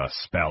 I have a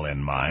spell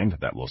in mind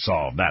that will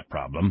solve that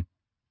problem.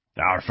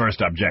 Our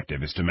first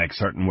objective is to make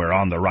certain we're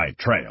on the right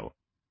trail."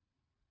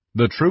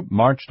 The troop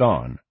marched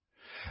on.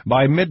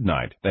 By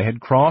midnight, they had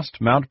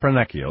crossed Mount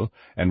Pranekiel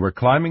and were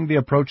climbing the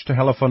approach to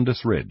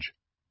Helifundis Ridge.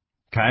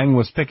 Kang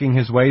was picking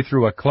his way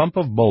through a clump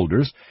of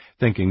boulders,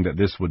 thinking that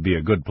this would be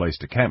a good place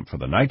to camp for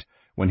the night,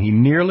 when he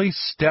nearly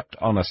stepped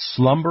on a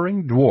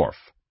slumbering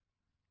dwarf.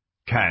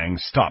 Kang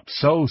stopped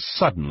so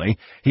suddenly,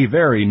 he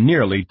very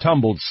nearly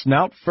tumbled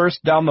snout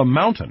first down the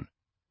mountain.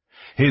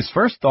 His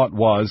first thought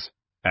was,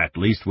 "At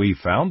least we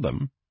found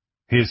them."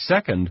 His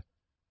second,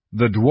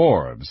 "The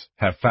dwarves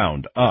have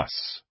found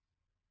us."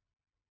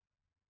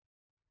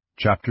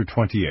 Chapter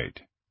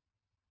 28.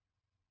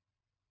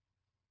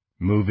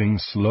 Moving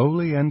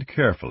slowly and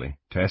carefully,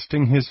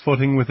 testing his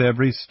footing with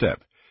every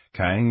step,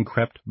 Kang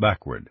crept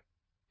backward.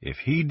 If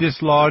he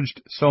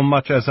dislodged so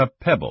much as a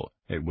pebble,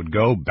 it would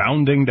go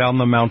bounding down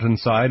the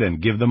mountainside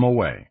and give them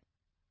away.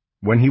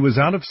 When he was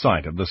out of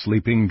sight of the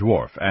sleeping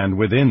dwarf and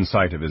within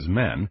sight of his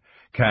men,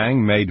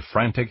 Kang made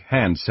frantic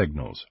hand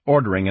signals,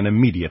 ordering an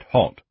immediate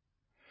halt.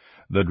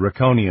 The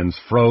Draconians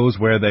froze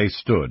where they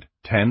stood,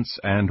 tense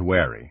and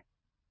wary.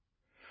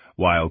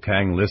 While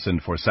Kang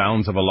listened for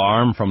sounds of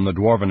alarm from the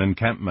dwarven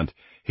encampment,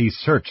 he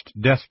searched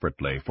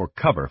desperately for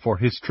cover for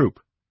his troop.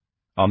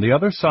 On the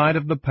other side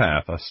of the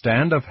path, a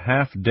stand of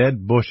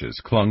half-dead bushes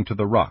clung to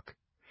the rock.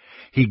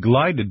 He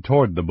glided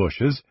toward the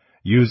bushes,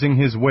 using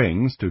his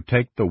wings to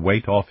take the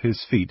weight off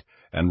his feet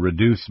and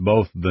reduce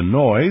both the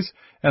noise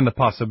and the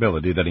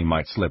possibility that he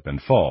might slip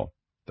and fall.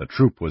 The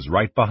troop was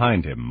right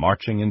behind him,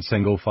 marching in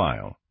single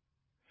file.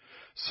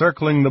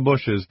 Circling the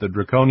bushes, the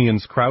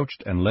Draconians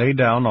crouched and lay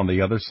down on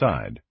the other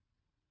side.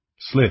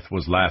 Slith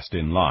was last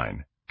in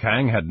line.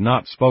 Kang had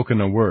not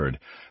spoken a word,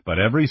 but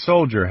every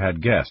soldier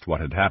had guessed what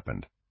had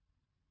happened.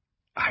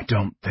 "I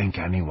don't think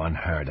anyone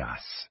heard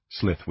us,"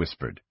 Slith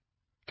whispered.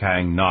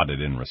 Kang nodded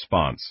in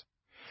response.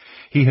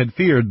 He had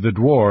feared the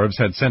dwarves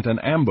had sent an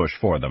ambush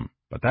for them,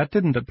 but that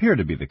didn't appear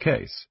to be the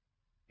case.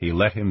 He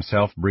let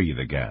himself breathe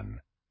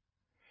again.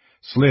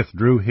 Slith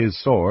drew his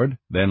sword,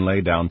 then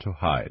lay down to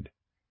hide.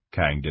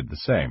 Kang did the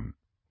same.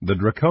 The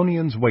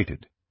Draconians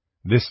waited.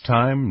 This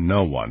time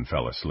no one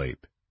fell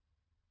asleep.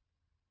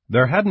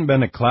 There hadn't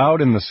been a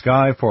cloud in the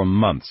sky for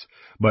months,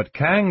 but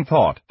Kang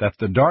thought that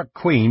the Dark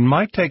Queen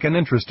might take an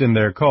interest in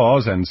their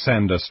cause and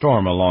send a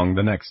storm along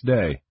the next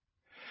day.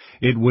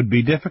 It would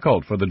be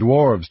difficult for the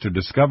dwarves to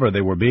discover they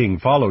were being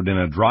followed in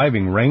a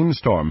driving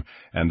rainstorm,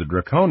 and the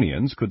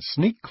Draconians could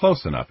sneak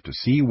close enough to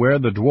see where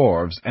the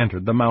dwarves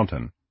entered the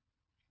mountain.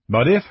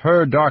 But if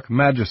her Dark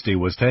Majesty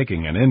was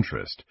taking an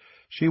interest,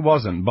 she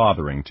wasn't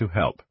bothering to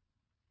help.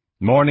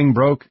 Morning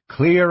broke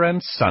clear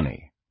and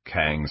sunny.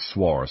 Kang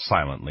swore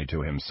silently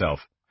to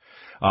himself.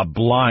 A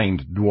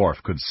blind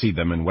dwarf could see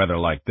them in weather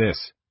like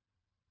this.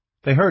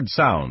 They heard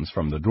sounds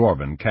from the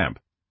dwarven camp.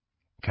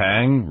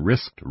 Kang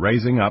risked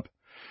raising up,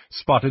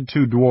 spotted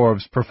 2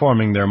 dwarves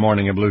performing their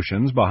morning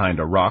ablutions behind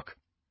a rock.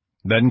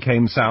 Then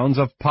came sounds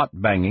of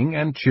pot-banging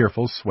and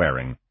cheerful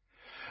swearing.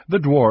 The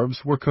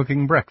dwarves were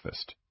cooking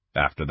breakfast.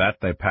 After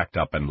that they packed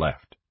up and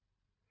left.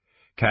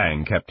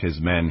 Kang kept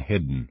his men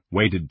hidden,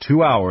 waited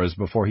 2 hours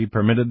before he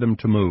permitted them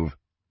to move.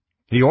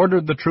 He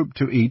ordered the troop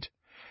to eat,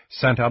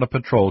 sent out a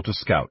patrol to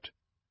scout.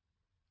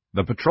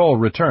 The patrol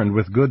returned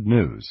with good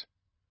news.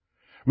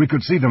 "We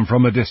could see them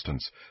from a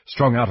distance,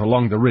 strung out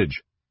along the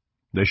ridge.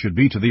 They should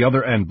be to the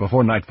other end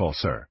before nightfall,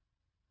 sir."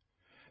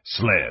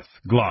 "Slith,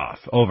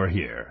 Gloth, over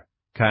here."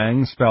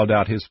 Kang spelled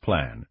out his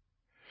plan.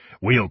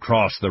 "We'll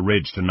cross the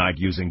ridge tonight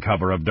using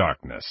cover of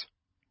darkness.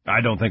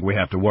 I don't think we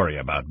have to worry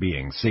about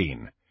being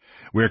seen.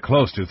 We're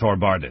close to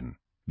Thorbardin.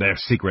 Their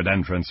secret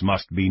entrance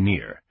must be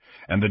near,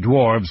 and the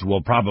dwarves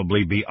will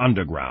probably be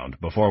underground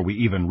before we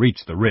even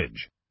reach the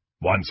ridge.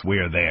 Once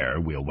we're there,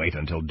 we'll wait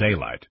until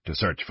daylight to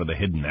search for the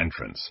hidden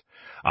entrance.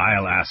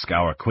 I'll ask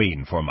our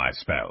queen for my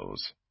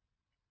spells."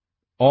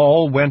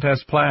 All went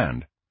as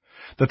planned.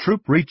 The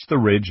troop reached the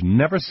ridge,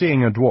 never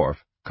seeing a dwarf,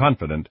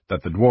 confident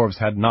that the dwarves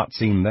had not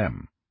seen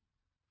them.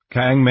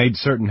 Kang made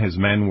certain his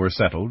men were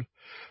settled,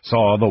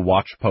 saw the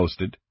watch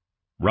posted.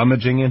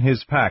 Rummaging in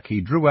his pack, he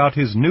drew out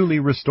his newly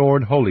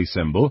restored holy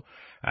symbol,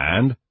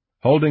 and,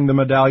 holding the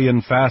medallion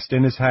fast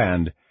in his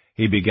hand,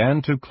 he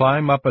began to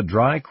climb up a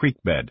dry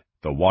creek bed,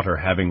 the water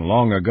having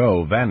long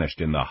ago vanished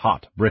in the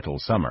hot, brittle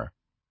summer.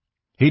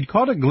 He'd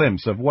caught a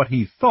glimpse of what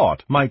he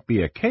thought might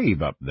be a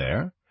cave up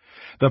there,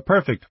 the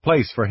perfect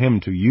place for him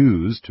to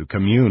use to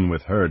commune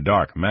with her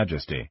Dark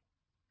Majesty.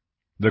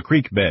 The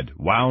creek bed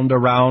wound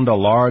around a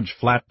large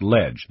flat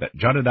ledge that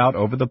jutted out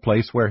over the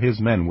place where his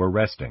men were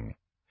resting.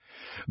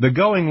 The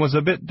going was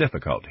a bit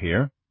difficult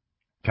here.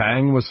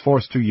 Kang was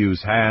forced to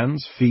use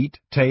hands, feet,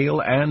 tail,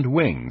 and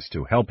wings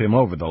to help him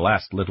over the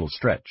last little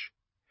stretch.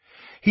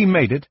 He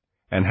made it,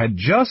 and had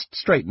just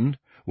straightened,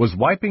 was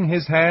wiping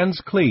his hands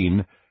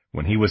clean,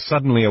 when he was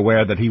suddenly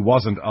aware that he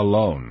wasn't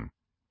alone.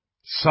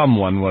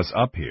 Someone was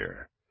up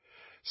here.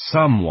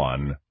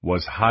 Someone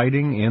was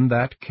hiding in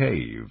that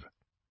cave.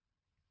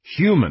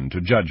 Human,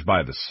 to judge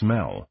by the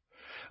smell,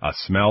 a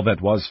smell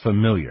that was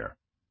familiar.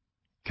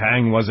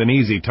 Kang was an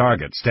easy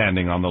target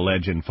standing on the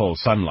ledge in full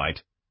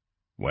sunlight.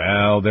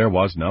 Well, there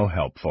was no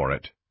help for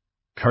it.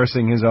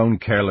 Cursing his own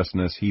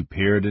carelessness, he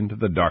peered into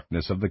the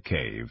darkness of the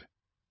cave.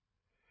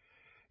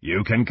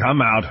 "You can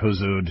come out,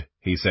 Huzud,"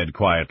 he said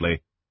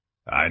quietly.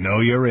 "I know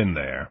you're in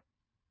there."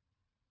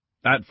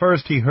 At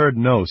first he heard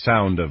no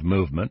sound of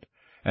movement,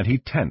 and he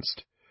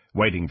tensed,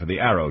 waiting for the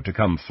arrow to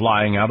come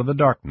flying out of the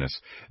darkness,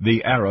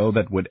 the arrow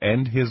that would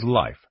end his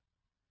life.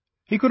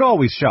 He could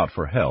always shout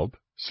for help.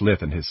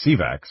 Slith and his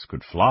Sivax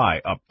could fly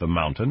up the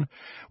mountain,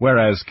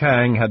 whereas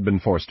Kang had been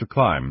forced to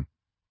climb.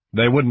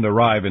 They wouldn't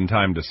arrive in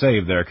time to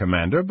save their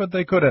commander, but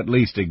they could at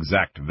least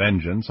exact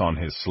vengeance on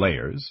his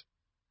slayers.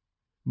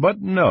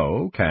 But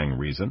no, Kang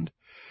reasoned,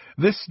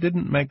 this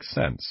didn't make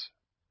sense.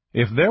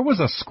 If there was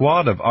a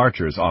squad of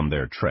archers on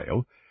their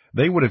trail,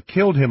 they would have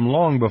killed him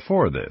long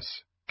before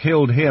this,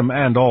 killed him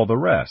and all the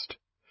rest.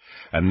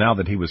 And now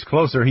that he was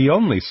closer, he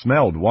only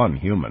smelled one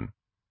human.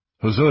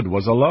 Huzud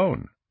was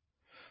alone.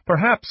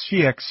 Perhaps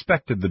she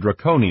expected the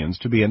Draconians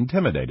to be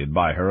intimidated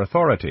by her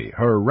authority,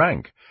 her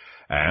rank,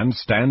 and,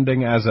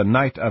 standing as a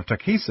knight of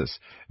Takhisis,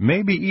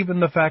 maybe even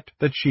the fact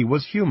that she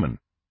was human.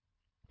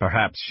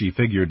 Perhaps she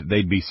figured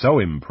they'd be so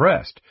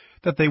impressed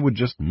that they would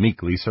just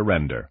meekly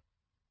surrender.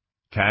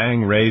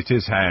 Kang raised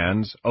his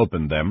hands,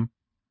 opened them.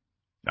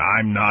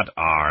 "I'm not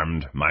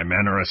armed. My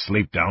men are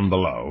asleep down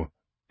below.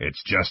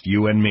 It's just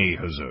you and me,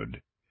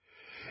 Huzud.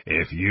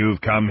 If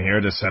you've come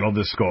here to settle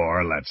the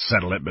score, let's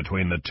settle it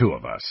between the 2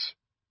 of us."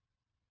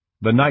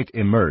 The knight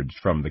emerged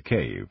from the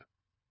cave.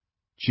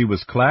 She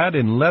was clad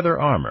in leather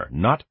armor,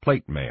 not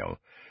plate mail,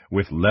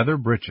 with leather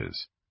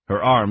breeches.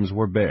 Her arms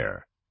were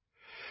bare.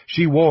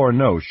 She wore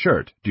no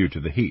shirt due to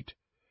the heat.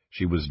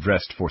 She was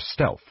dressed for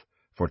stealth,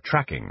 for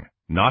tracking,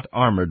 not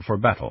armored for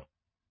battle.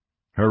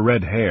 Her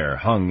red hair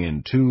hung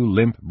in 2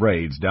 limp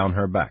braids down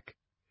her back.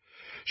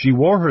 She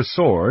wore her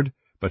sword,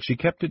 but she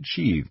kept it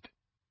sheathed.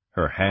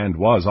 Her hand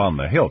was on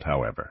the hilt,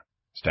 however.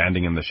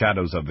 Standing in the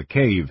shadows of the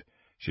cave,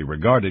 she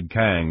regarded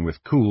Kang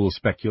with cool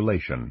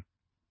speculation.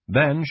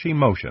 Then she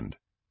motioned.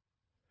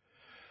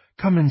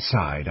 "Come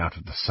inside out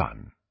of the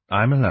sun.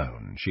 I'm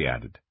alone," she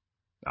added.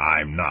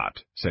 "I'm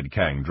not," said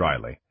Kang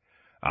dryly.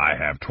 "I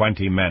have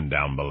 20 men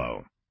down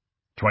below.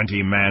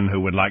 20 men who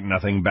would like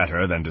nothing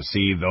better than to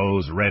see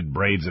those red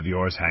braids of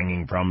yours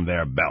hanging from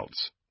their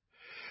belts.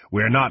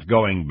 We're not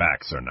going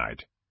back, Sir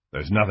Knight.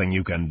 There's nothing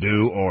you can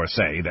do or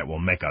say that will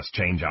make us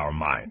change our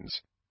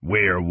minds.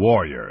 We're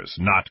warriors,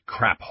 not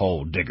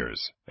crap-hole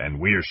diggers, and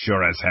we're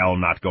sure as hell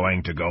not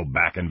going to go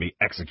back and be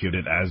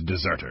executed as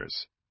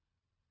deserters."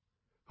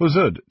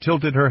 Huzud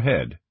tilted her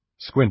head,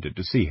 squinted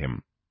to see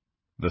him.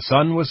 The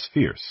sun was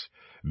fierce,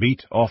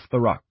 beat off the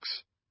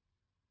rocks.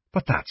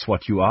 "But that's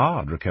what you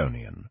are,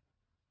 Draconian.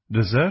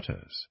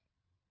 Deserters."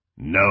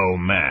 "No,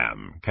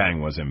 ma'am,"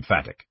 Kang was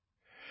emphatic.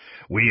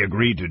 "We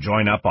agreed to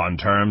join up on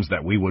terms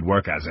that we would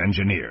work as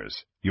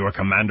engineers. Your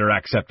commander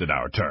accepted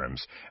our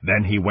terms.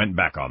 Then he went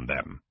back on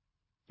them.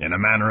 In a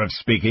manner of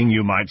speaking,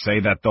 you might say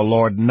that the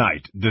Lord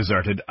Knight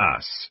deserted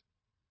us."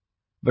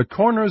 The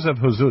corners of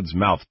Huzud's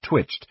mouth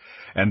twitched,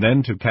 and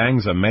then to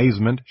Kang's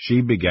amazement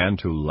she began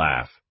to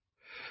laugh.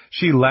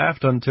 She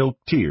laughed until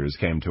tears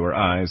came to her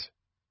eyes.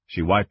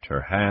 She wiped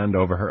her hand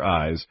over her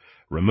eyes,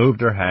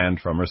 removed her hand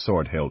from her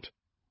sword hilt.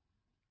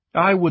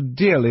 "I would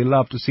dearly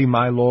love to see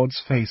my lord's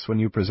face when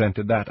you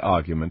presented that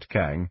argument,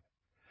 Kang."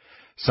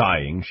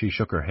 Sighing, she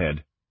shook her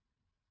head.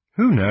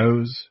 "Who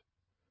knows?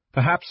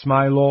 Perhaps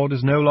my lord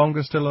is no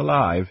longer still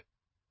alive.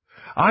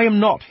 I am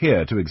not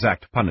here to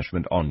exact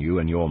punishment on you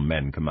and your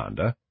men,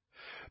 Commander.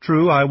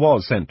 True, I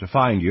was sent to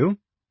find you,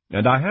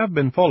 and I have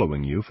been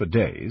following you for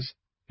days.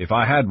 If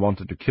I had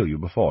wanted to kill you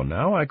before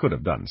now, I could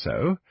have done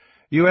so.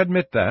 You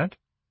admit that?"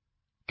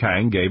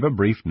 Kang gave a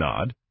brief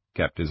nod,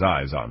 kept his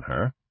eyes on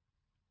her.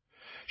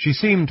 She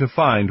seemed to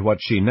find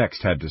what she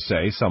next had to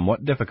say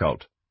somewhat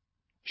difficult.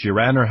 She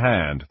ran her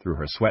hand through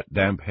her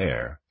sweat-damp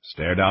hair,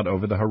 stared out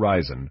over the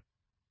horizon.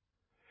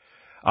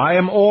 "I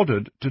am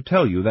ordered to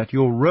tell you that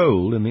your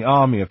role in the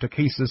army of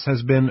Takhisis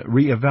has been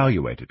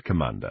re-evaluated,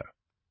 Commander."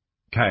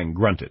 Kang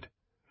grunted.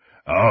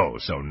 "Oh,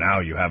 so now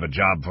you have a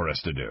job for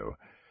us to do.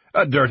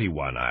 A dirty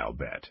one, I'll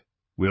bet.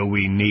 Will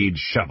we need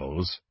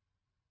shovels?"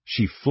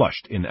 She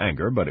flushed in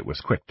anger, but it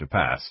was quick to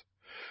pass.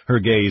 Her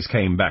gaze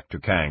came back to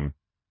Kang.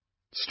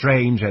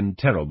 "Strange and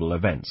terrible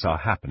events are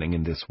happening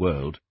in this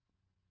world.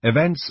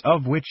 Events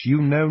of which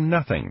you know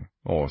nothing,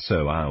 or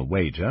so I'll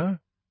wager.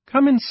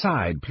 Come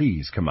inside,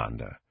 please,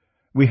 Commander.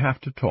 We have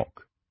to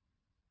talk."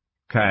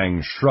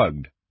 Kang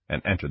shrugged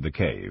and entered the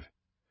cave.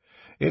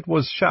 It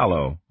was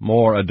shallow,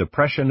 more a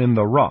depression in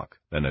the rock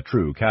than a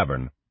true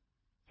cavern.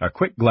 A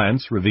quick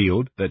glance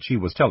revealed that she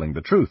was telling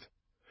the truth.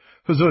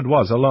 Huzud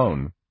was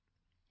alone.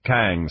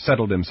 Kang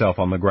settled himself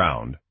on the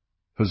ground.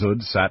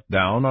 Huzud sat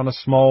down on a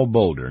small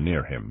boulder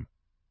near him.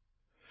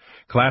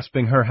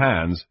 Clasping her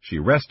hands, she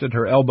rested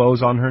her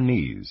elbows on her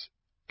knees.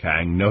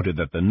 Kang noted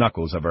that the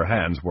knuckles of her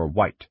hands were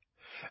white.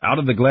 Out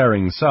of the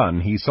glaring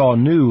sun he saw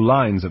new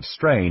lines of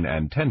strain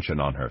and tension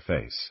on her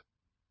face.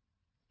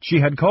 She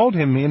had called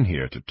him in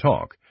here to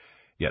talk,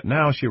 yet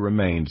now she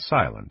remained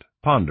silent,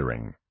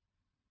 pondering.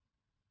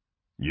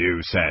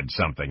 "You said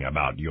something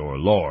about your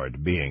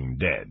lord being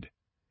dead.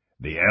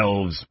 The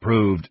elves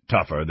proved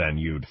tougher than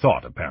you'd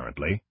thought,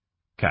 apparently,"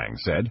 Kang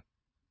said.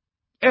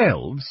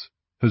 "Elves?"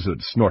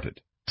 Huzud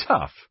snorted.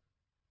 "Tough?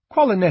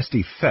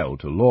 Qualinesti fell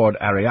to Lord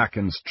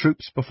Ariakan's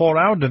troops before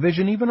our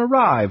division even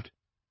arrived.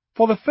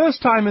 For the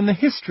first time in the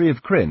history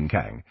of Krynn,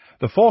 Kang,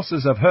 the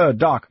forces of Her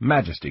Dark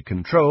Majesty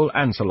control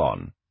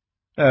Ansalon.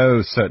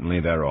 Oh, certainly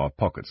there are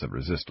pockets of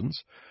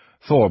resistance.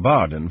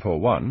 Thorbarden, for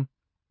one.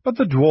 But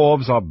the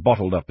dwarves are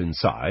bottled up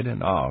inside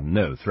and are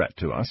no threat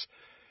to us,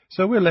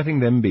 so we're letting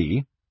them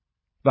be.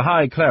 The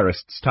High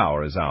Clerist's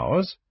tower is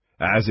ours,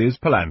 as is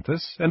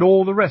Palanthus and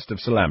all the rest of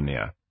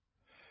Solamnia.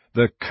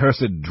 The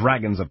cursed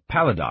dragons of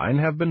Paladine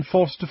have been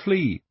forced to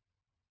flee.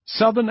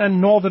 Southern and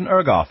northern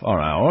Urgoth are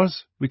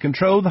ours. We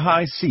control the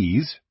high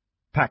seas.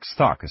 Pax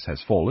Tharkus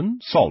has fallen.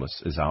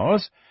 Solace is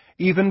ours.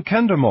 Even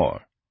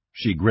Kendermore."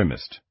 She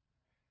grimaced.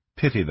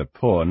 "Pity the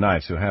poor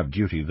knights who have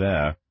duty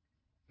there.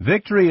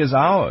 Victory is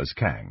ours,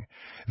 Kang.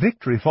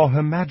 Victory for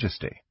Her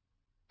Majesty."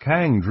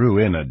 Kang drew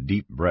in a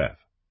deep breath.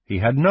 He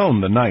had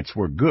known the knights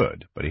were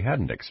good, but he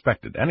hadn't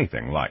expected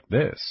anything like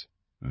this.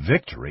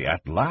 Victory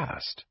at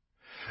last.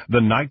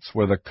 The knights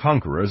were the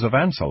conquerors of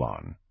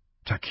Ansalon.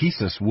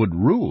 Takhisis would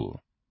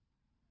rule.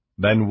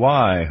 Then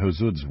why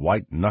Huzud's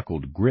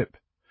white-knuckled grip?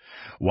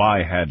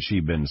 Why had she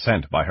been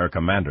sent by her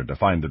commander to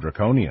find the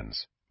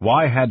Draconians?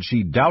 Why had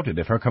she doubted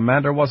if her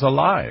commander was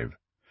alive?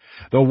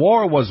 The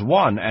war was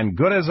won and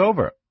good as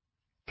over.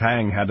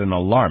 Kang had an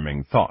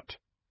alarming thought.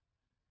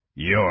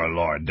 "Your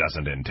lord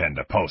doesn't intend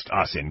to post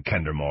us in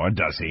Kendermore,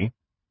 does he?"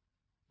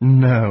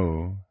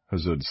 "No,"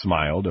 Huzud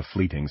smiled, a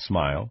fleeting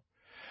smile.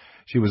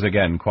 She was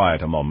again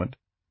quiet a moment,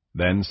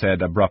 then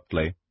said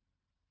abruptly,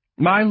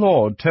 My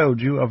lord told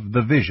you of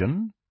the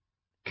vision?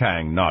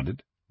 Kang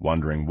nodded,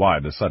 wondering why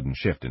the sudden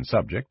shift in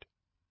subject.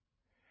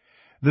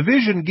 The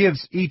vision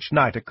gives each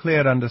knight a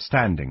clear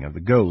understanding of the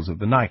goals of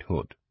the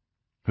knighthood,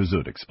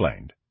 Huzud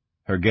explained.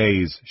 Her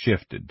gaze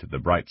shifted to the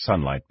bright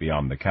sunlight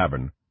beyond the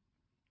cavern.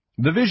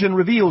 The vision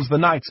reveals the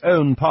knight's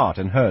own part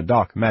in her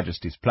Dark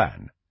Majesty's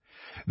plan.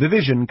 The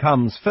vision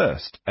comes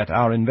first at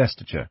our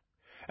investiture,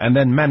 and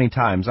then many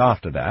times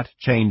after that,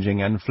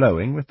 changing and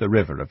flowing with the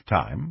river of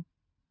time.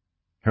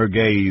 Her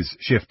gaze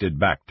shifted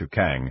back to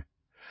Kang.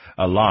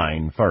 A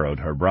line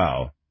furrowed her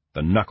brow.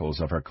 The knuckles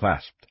of her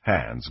clasped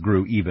hands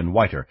grew even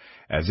whiter,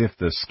 as if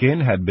the skin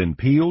had been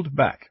peeled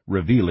back,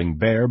 revealing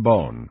bare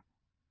bone.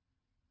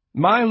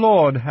 My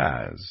lord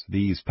has,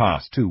 these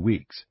past 2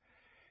 weeks,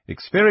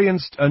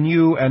 experienced a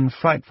new and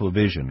frightful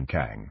vision,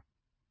 Kang.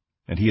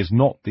 And he is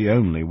not the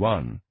only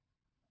one.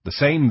 The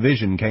same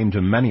vision came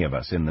to many of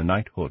us in the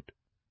knighthood.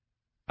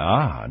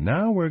 Ah,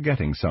 now we're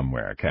getting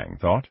somewhere, Kang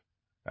thought.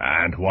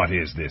 And what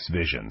is this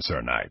vision,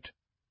 Sir Knight?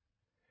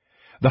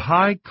 The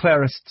High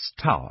Clerist's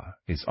tower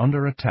is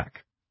under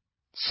attack.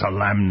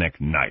 Salamnic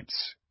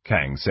knights,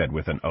 Kang said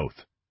with an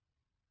oath.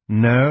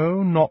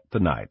 No, not the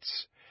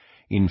knights.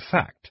 In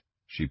fact,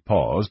 she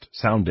paused,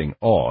 sounding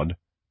awed,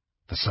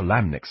 the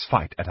Salamnics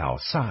fight at our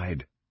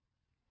side.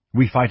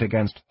 We fight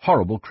against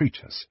horrible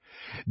creatures,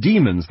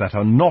 demons that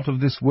are not of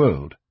this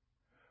world.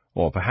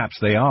 Or perhaps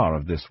they are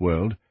of this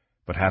world,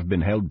 but have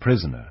been held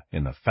prisoner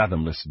in the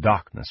fathomless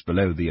darkness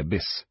below the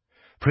abyss,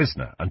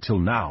 prisoner until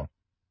now.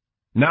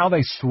 Now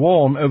they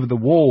swarm over the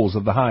walls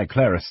of the High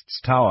Clerist's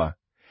tower.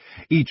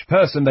 Each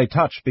person they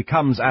touch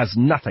becomes as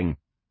nothing.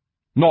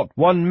 Not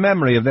one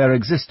memory of their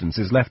existence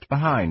is left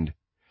behind.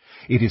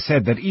 It is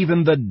said that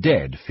even the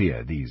dead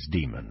fear these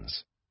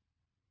demons.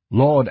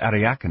 Lord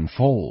Ariakan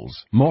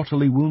falls,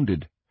 mortally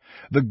wounded.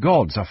 The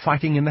gods are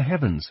fighting in the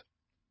heavens.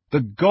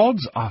 The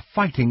gods are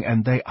fighting,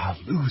 and they are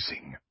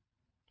losing.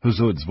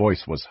 Huzud's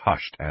voice was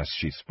hushed as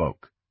she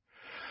spoke.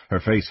 Her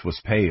face was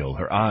pale,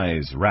 her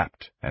eyes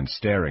rapt and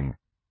staring.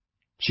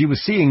 She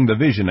was seeing the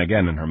vision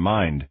again in her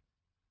mind.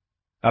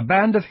 A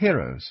band of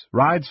heroes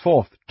rides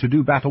forth to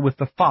do battle with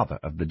the father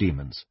of the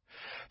demons,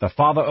 the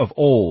father of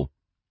all,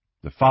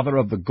 the father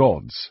of the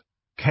gods,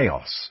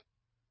 Chaos.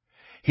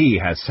 He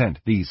has sent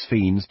these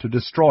fiends to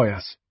destroy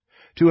us,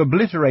 to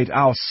obliterate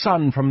our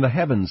sun from the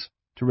heavens,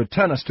 to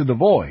return us to the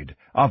void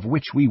of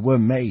which we were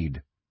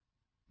made.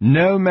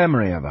 No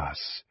memory of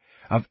us,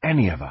 of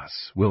any of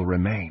us, will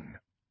remain.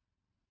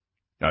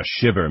 A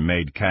shiver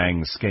made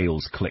Kang's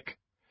scales click.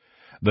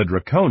 The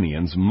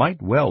Draconians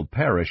might well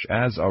perish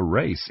as a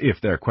race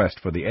if their quest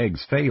for the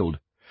eggs failed,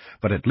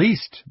 but at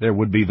least there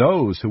would be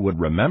those who would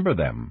remember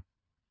them.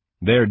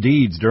 Their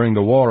deeds during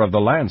the War of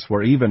the Lance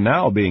were even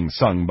now being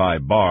sung by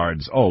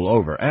bards all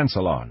over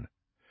Ansalon.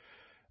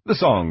 The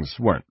songs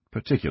weren't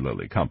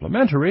particularly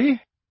complimentary,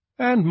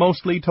 and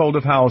mostly told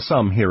of how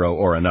some hero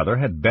or another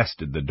had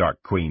bested the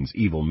Dark Queen's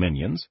evil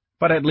minions,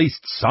 but at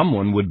least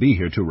someone would be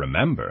here to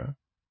remember.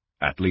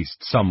 At least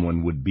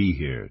someone would be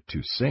here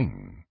to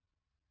sing.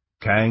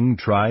 Kang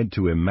tried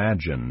to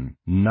imagine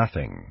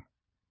nothing.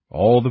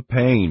 All the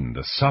pain,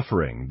 the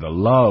suffering, the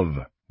love,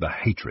 the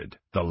hatred,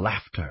 the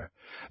laughter,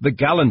 the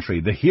gallantry,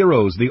 the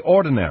heroes, the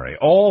ordinary,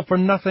 all for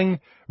nothing,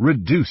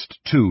 reduced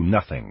to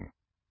nothing.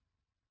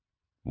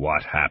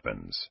 What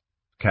happens?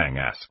 Kang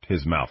asked,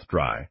 his mouth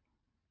dry.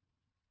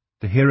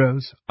 The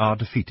heroes are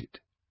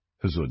defeated,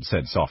 Huzud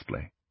said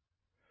softly.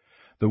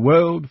 The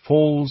world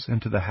falls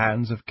into the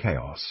hands of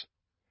Chaos,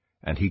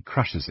 and he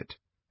crushes it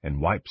and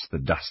wipes the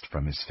dust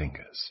from his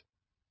fingers.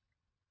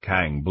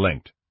 Kang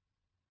blinked.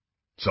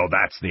 So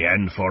that's the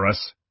end for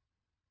us?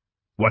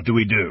 What do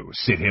we do,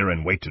 sit here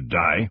and wait to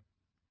die?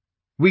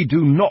 We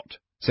do not,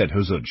 said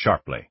Huzud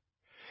sharply.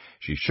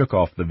 She shook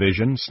off the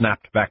vision,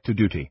 snapped back to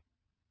duty.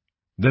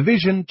 The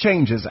vision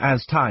changes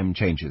as time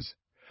changes.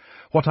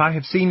 What I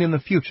have seen in the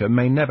future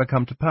may never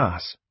come to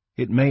pass.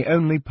 It may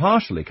only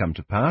partially come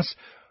to pass,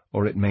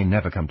 or it may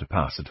never come to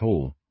pass at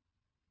all.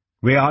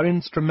 We are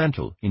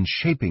instrumental in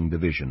shaping the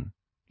vision.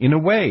 In a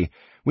way,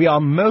 we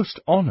are most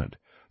honored,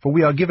 for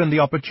we are given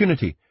the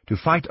opportunity to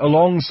fight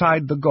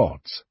alongside the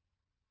gods.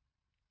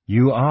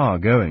 You are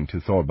going to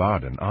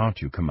Thorbarden,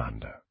 aren't you,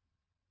 Commander?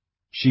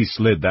 She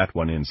slid that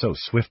one in so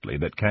swiftly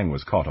that Kang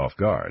was caught off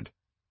guard.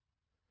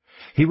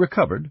 He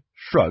recovered,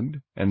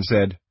 shrugged, and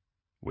said,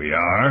 We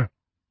are?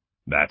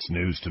 That's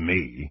news to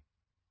me.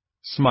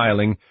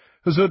 Smiling,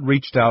 Huzud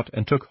reached out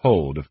and took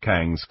hold of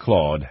Kang's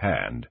clawed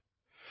hand.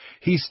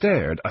 He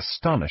stared,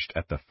 astonished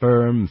at the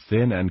firm,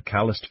 thin, and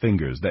calloused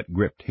fingers that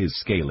gripped his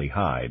scaly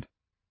hide.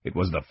 It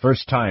was the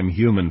first time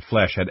human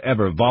flesh had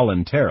ever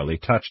voluntarily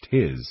touched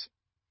his.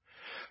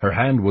 Her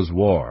hand was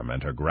warm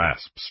and her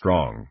grasp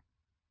strong.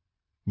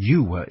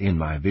 You were in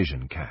my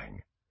vision,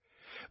 Kang.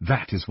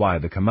 That is why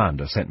the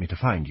commander sent me to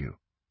find you.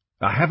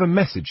 I have a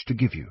message to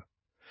give you.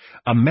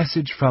 A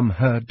message from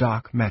her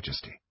Dark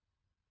Majesty.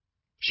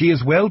 She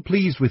is well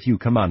pleased with you,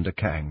 Commander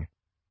Kang.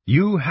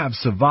 You have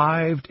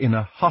survived in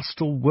a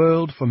hostile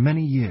world for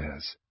many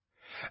years,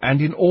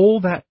 and in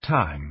all that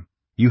time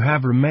you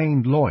have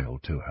remained loyal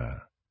to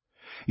her.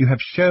 You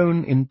have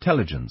shown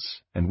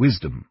intelligence and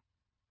wisdom.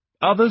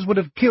 Others would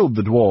have killed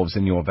the dwarves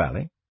in your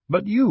valley,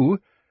 but you,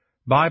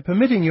 by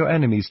permitting your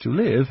enemies to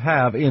live,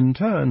 have in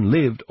turn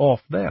lived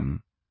off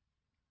them.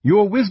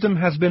 Your wisdom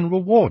has been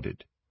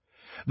rewarded.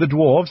 The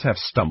dwarves have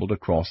stumbled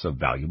across a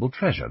valuable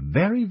treasure,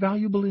 very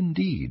valuable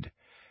indeed,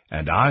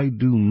 and I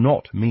do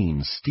not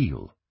mean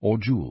steel or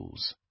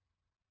jewels."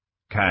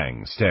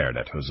 Kang stared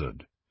at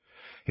Huzud.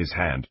 His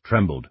hand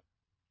trembled.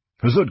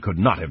 Huzud could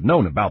not have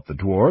known about the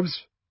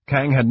dwarves.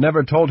 Kang had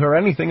never told her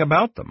anything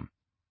about them.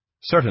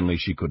 Certainly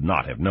she could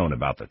not have known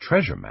about the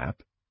treasure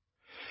map.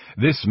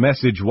 This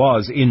message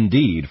was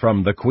indeed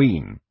from the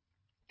Queen.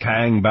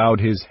 Kang bowed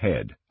his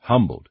head,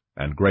 humbled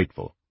and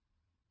grateful.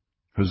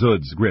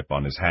 Huzud's grip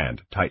on his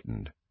hand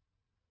tightened.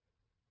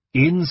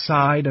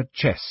 "Inside a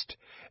chest,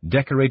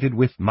 decorated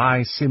with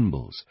my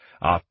symbols,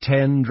 are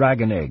 10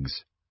 dragon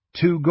eggs,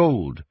 2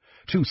 gold,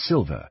 2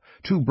 silver,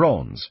 2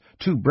 bronze,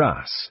 2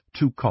 brass,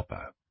 2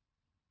 copper.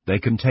 They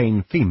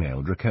contain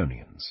female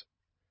draconians.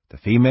 The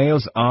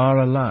females are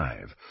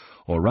alive,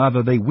 or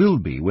rather they will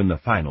be when the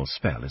final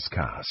spell is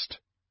cast."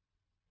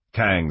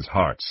 Kang's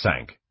heart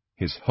sank,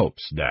 his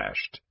hopes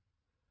dashed.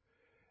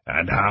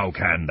 "And how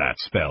can that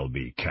spell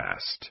be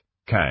cast?"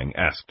 Kang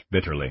asked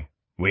bitterly.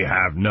 "We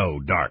have no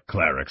dark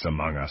clerics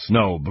among us,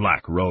 no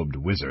black-robed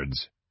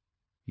wizards."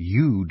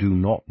 "You do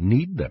not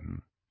need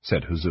them,"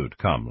 said Huzud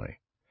calmly.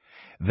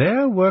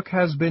 "Their work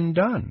has been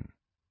done.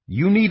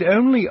 You need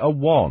only a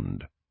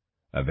wand,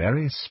 a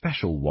very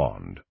special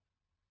wand."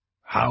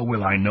 "How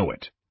will I know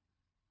it?"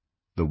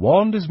 "The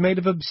wand is made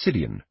of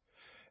obsidian,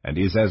 and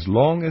is as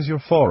long as your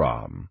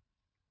forearm.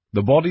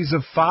 The bodies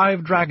of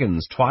 5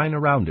 dragons twine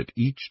around it,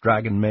 each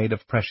dragon made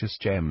of precious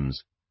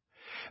gems.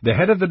 The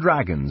head of the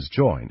dragons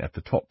join at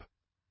the top.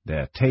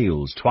 Their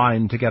tails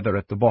twine together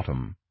at the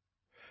bottom.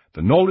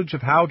 The knowledge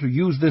of how to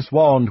use this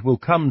wand will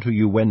come to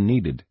you when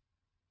needed.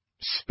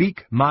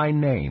 Speak my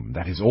name,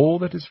 that is all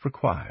that is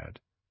required.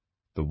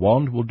 The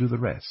wand will do the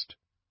rest."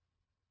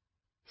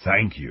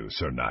 "Thank you,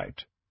 Sir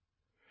Knight.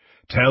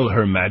 Tell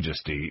Her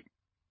Majesty,"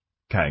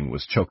 Kang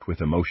was choked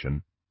with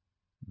emotion,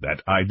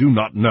 "that I do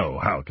not know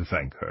how to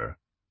thank her."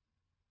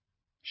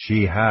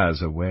 "She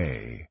has a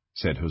way,"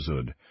 said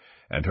Huzud,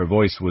 and her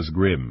voice was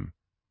grim.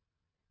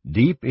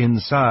 "Deep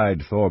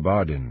inside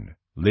Thorbardin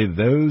live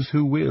those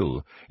who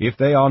will, if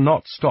they are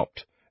not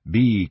stopped,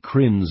 be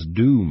Kryn's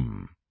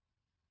doom."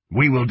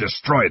 "We will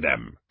destroy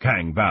them,"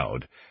 Kang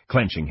vowed,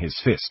 clenching his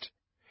fist.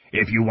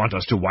 "If you want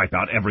us to wipe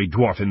out every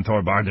dwarf in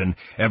Thorbardin,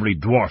 every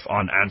dwarf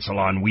on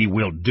Ansalon, we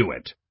will do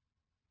it."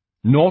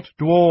 "Not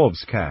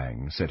dwarves,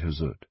 Kang," said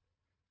Huzud.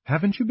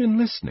 "Haven't you been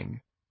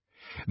listening?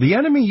 The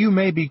enemy you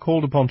may be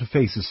called upon to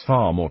face is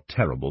far more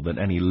terrible than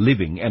any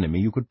living enemy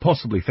you could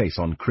possibly face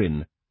on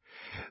Kryn.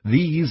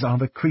 These are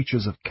the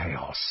creatures of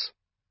chaos."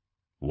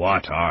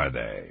 "What are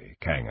they?"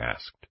 Kang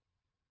asked.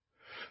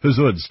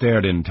 Huzud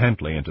stared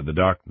intently into the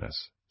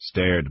darkness,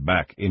 stared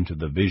back into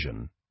the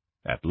vision.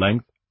 At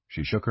length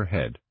she shook her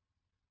head.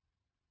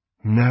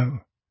 "No,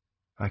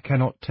 I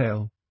cannot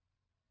tell.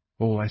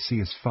 All I see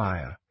is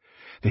fire,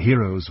 the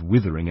heroes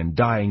withering and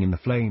dying in the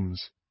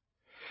flames.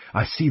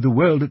 I see the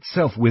world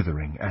itself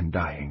withering and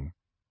dying.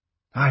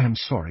 I am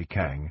sorry,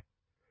 Kang.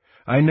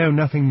 I know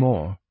nothing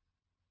more.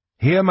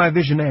 Here my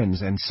vision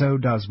ends, and so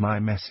does my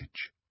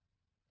message."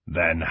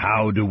 "Then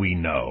how do we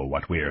know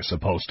what we are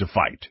supposed to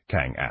fight?"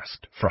 Kang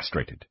asked,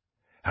 frustrated.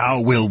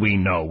 "How will we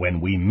know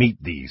when we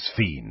meet these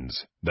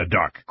fiends, the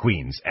Dark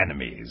Queen's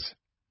enemies?"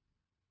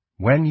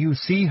 "When you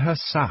see her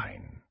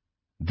sign,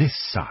 this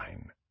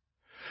sign."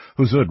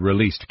 Huzud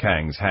released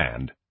Kang's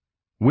hand.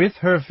 With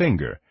her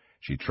finger,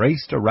 she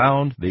traced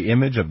around the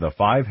image of the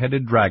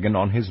 5-headed dragon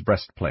on his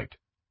breastplate.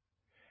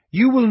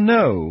 "You will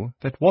know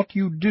that what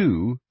you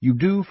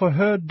do for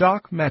her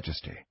dark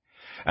majesty,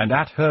 and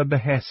at her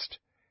behest,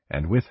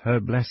 and with her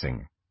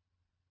blessing."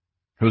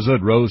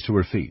 Huzud rose to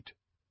her feet.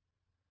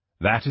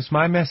 "That is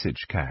my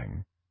message,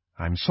 Kang.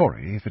 I'm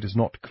sorry if it is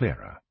not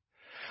clearer.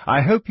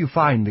 I hope you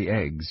find the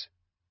eggs.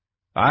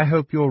 I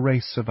hope your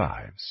race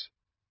survives."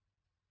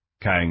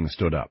 Kang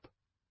stood up.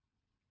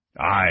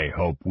 "I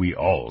hope we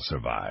all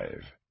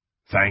survive.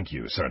 Thank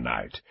you, Sir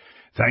Knight.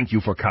 Thank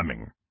you for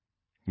coming.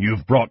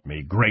 You've brought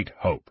me great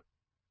hope."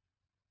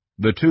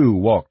 The two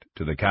walked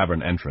to the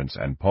cavern entrance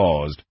and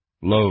paused,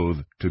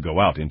 loath to go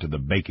out into the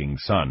baking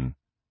sun.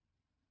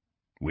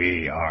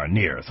 "We are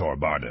near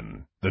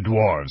Thorbardin. The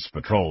dwarves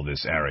patrol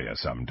this area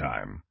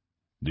sometime.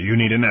 Do you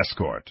need an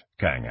escort?"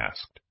 Kang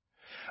asked.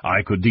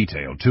 "I could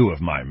detail 2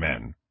 of my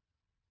men."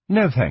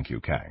 "No, thank you,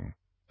 Kang."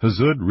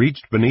 Huzud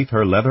reached beneath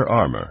her leather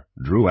armor,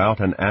 drew out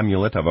an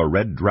amulet of a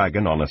red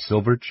dragon on a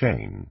silver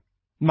chain.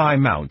 "My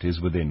mount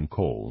is within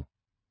call."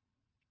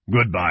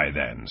 "Goodbye,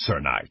 then, Sir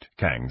Knight,"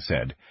 Kang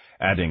said,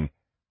 adding,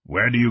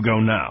 "Where do you go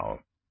now?"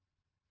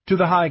 "To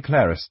the High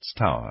Clerist's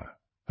tower,"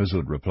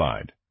 Huzud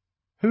replied.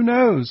 "Who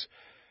knows?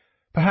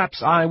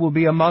 Perhaps I will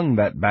be among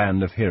that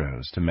band of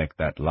heroes to make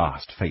that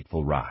last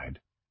fateful ride."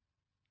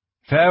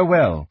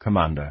 "Farewell,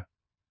 Commander."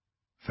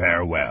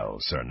 "Farewell,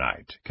 Sir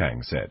Knight,"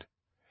 Kang said.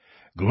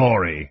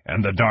 "Glory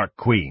and the Dark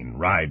Queen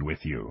ride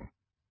with you."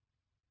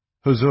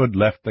 Huzud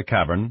left the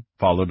cavern,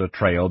 followed a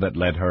trail that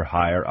led her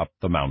higher up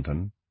the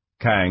mountain.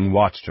 Kang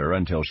watched her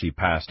until she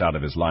passed out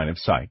of his line of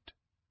sight.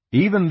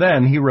 Even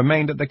then he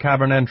remained at the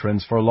cavern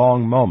entrance for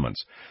long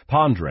moments,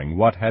 pondering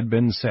what had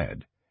been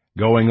said,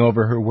 going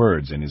over her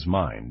words in his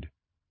mind.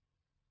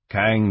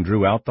 Kang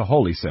drew out the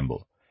holy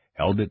symbol,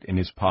 held it in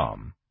his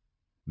palm.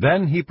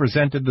 Then he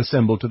presented the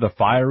symbol to the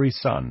fiery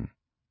sun.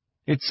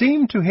 It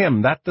seemed to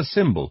him that the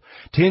symbol,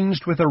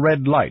 tinged with a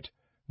red light,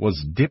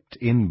 was dipped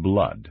in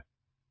blood.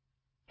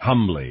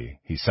 Humbly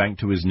he sank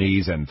to his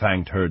knees and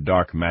thanked her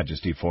dark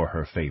majesty for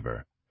her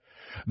favor.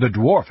 The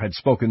dwarf had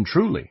spoken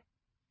truly.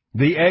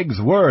 The eggs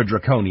were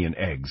draconian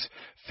eggs,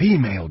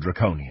 female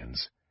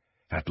draconians.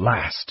 At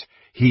last,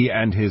 he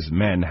and his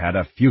men had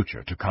a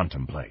future to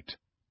contemplate.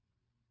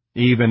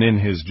 Even in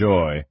his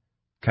joy,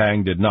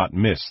 Kang did not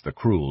miss the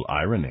cruel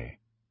irony.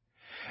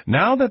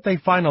 Now that they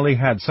finally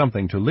had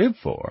something to live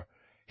for,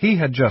 he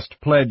had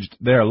just pledged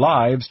their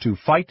lives to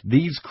fight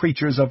these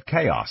creatures of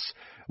chaos,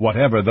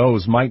 whatever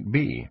those might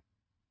be.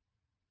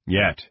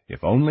 Yet,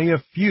 if only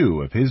a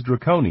few of his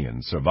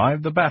draconians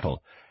survived the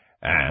battle,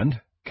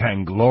 and,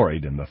 Kang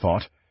gloried in the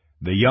thought,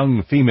 the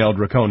young female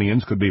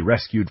draconians could be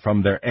rescued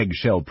from their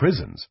eggshell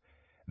prisons,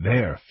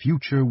 their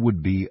future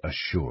would be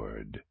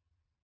assured.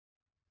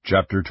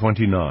 Chapter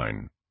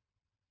 29.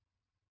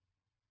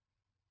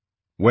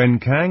 When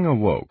Kang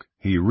awoke,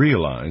 he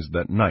realized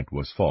that night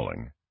was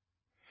falling.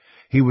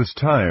 He was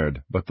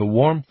tired, but the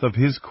warmth of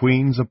his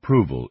queen's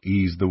approval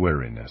eased the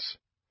weariness.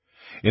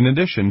 In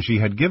addition, she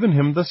had given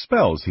him the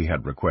spells he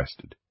had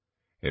requested.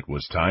 It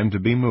was time to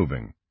be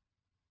moving.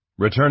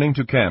 Returning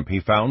to camp, he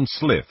found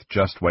Slith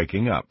just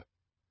waking up.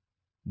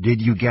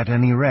 "Did you get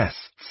any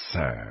rest,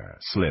 sir?"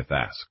 Slith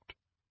asked.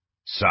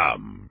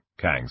 "Some,"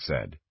 Kang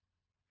said.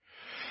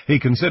 He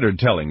considered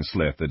telling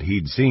Slith that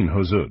he'd seen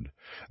Huzud,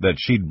 that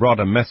she'd brought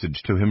a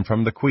message to him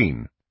from the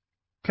Queen.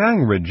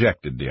 Kang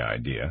rejected the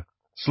idea.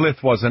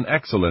 Slith was an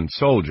excellent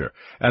soldier,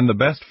 and the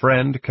best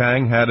friend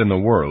Kang had in the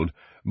world,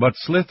 but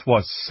Slith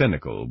was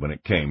cynical when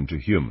it came to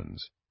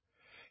humans.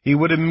 He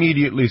would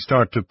immediately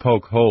start to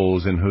poke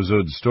holes in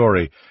Huzud's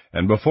story,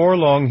 and before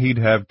long he'd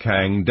have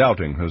Kang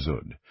doubting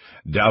Huzud,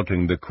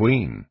 doubting the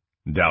Queen,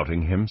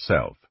 doubting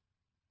himself.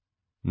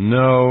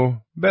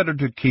 No, better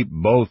to keep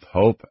both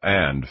hope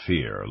and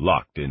fear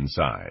locked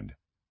inside.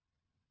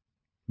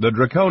 The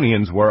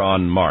Draconians were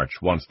on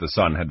march once the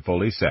sun had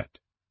fully set.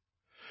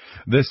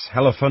 This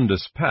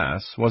Helifundus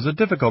Pass was a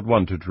difficult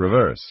one to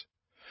traverse.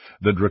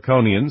 The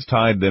Draconians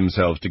tied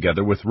themselves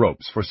together with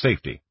ropes for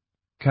safety.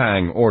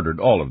 Kang ordered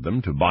all of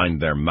them to bind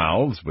their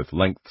mouths with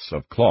lengths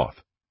of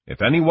cloth.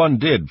 If anyone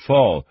did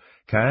fall,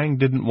 Kang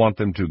didn't want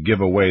them to give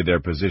away their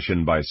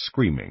position by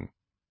screaming.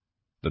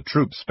 The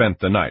troops spent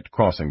the night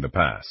crossing the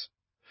pass.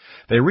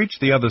 They reached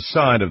the other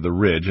side of the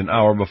ridge an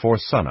hour before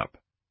sunup.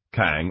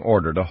 Kang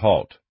ordered a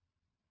halt.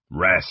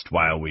 "Rest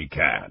while we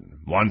can.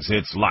 Once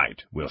it's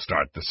light, we'll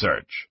start the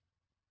search."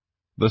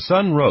 The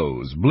sun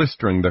rose,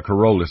 blistering the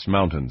Carolus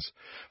Mountains,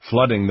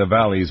 flooding the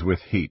valleys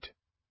with heat.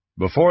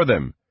 Before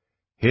them,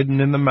 hidden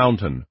in the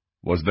mountain,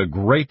 was the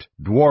great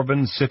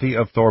dwarven city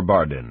of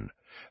Thorbardin,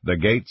 the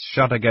gates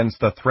shut against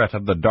the threat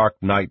of the dark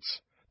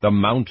knights, the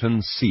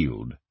mountain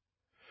sealed.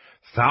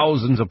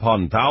 Thousands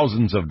upon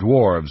thousands of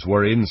dwarves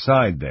were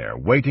inside there,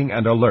 waiting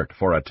and alert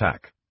for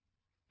attack.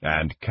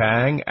 And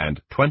Kang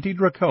and 20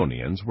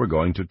 Draconians were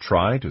going to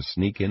try to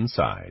sneak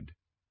inside.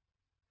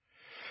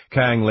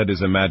 Kang let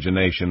his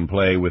imagination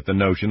play with the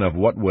notion of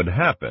what would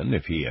happen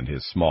if he and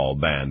his small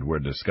band were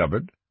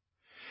discovered.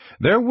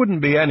 There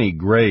wouldn't be any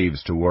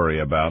graves to worry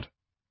about.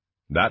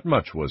 That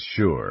much was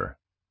sure.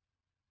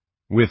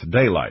 With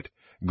daylight,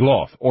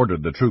 Gloth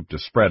ordered the troop to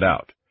spread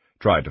out,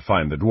 try to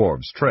find the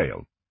dwarves'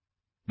 trail.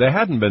 They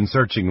hadn't been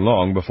searching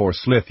long before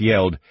Slith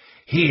yelled,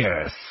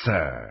 "Here,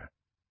 sir!"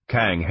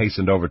 Kang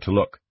hastened over to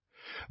look.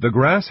 The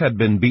grass had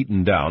been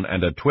beaten down,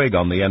 and a twig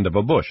on the end of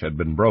a bush had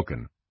been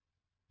broken.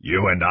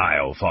 "You and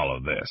I'll follow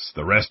this.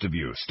 The rest of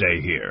you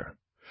stay here.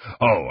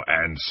 Oh,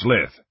 and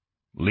Slith,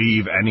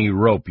 leave any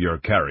rope you're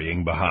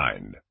carrying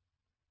behind."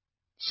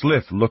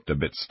 Slith looked a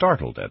bit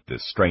startled at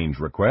this strange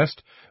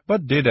request,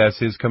 but did as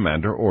his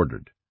commander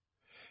ordered.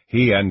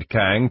 He and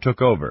Kang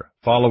took over,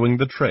 following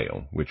the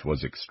trail, which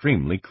was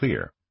extremely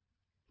clear.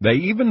 They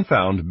even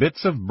found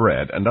bits of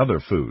bread and other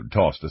food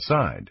tossed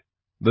aside.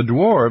 The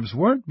dwarves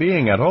weren't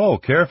being at all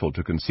careful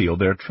to conceal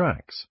their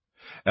tracks.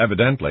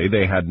 Evidently,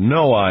 they had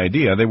no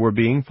idea they were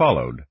being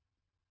followed.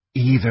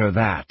 "Either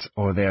that,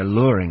 or they're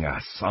luring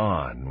us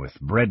on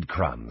with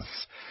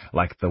breadcrumbs,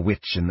 like the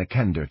witch in the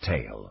Kender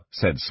tale,"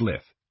 said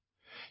Slith.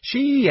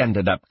 "She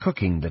ended up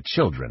cooking the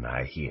children,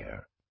 I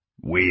hear."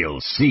 "We'll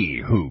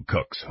see who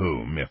cooks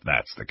whom, if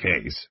that's the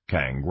case,"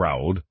 Kang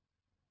growled.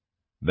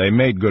 They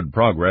made good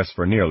progress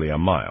for nearly a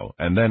mile,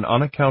 and then,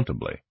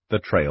 unaccountably, the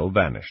trail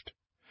vanished.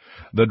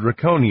 The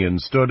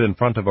Draconians stood in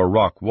front of a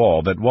rock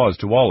wall that was,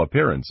 to all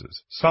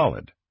appearances,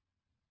 solid.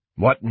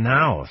 "What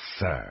now,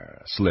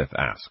 sir?" Slith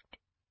asked.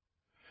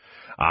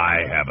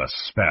 "I have a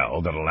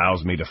spell that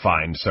allows me to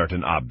find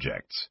certain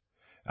objects.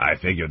 I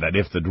figure that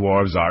if the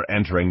dwarves are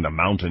entering the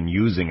mountain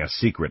using a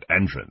secret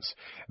entrance,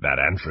 that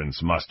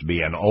entrance must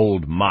be an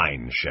old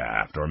mine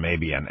shaft or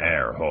maybe an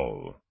air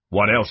hole.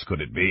 What else could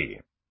it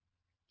be?"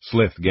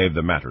 Slith gave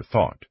the matter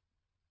thought.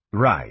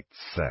 "Right,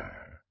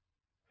 sir."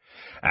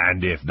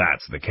 "And if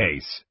that's the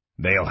case,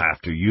 they'll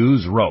have to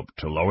use rope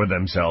to lower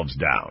themselves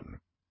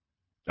down.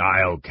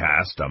 I'll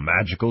cast a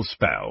magical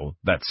spell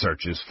that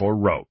searches for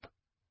rope."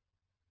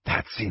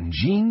 "That's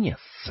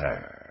ingenious,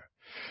 sir."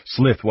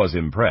 Slith was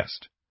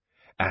impressed.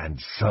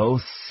 "And so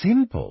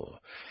simple.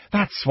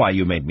 That's why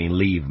you made me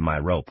leave my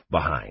rope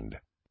behind."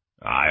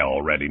 "I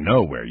already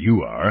know where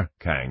you are,"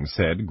 Kang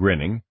said,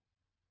 grinning.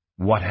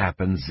 "What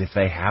happens if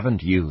they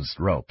haven't used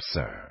rope,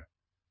 sir?"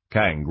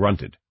 Kang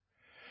grunted.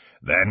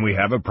 "Then we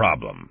have a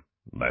problem.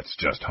 Let's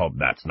just hope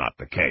that's not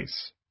the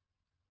case."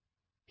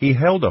 He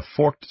held a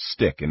forked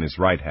stick in his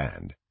right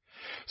hand.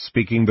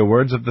 Speaking the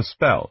words of the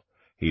spell,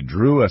 he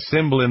drew a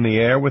symbol in the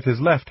air with his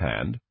left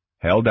hand,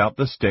 held out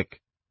the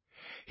stick.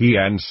 He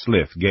and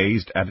Slith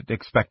gazed at it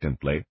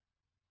expectantly.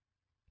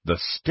 The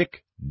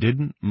stick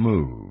didn't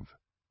move.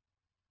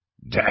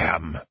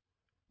 "Damn!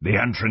 The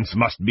entrance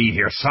must be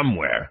here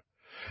somewhere.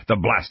 The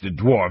blasted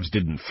dwarves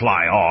didn't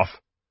fly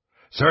off.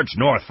 Search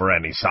north for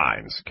any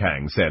signs,"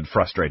 Kang said,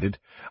 frustrated.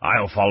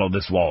 "I'll follow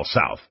this wall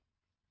south.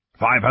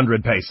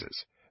 500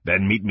 paces,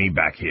 then meet me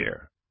back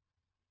here."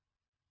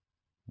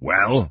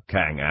 "Well?"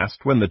 Kang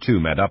asked when the two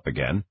met up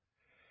again.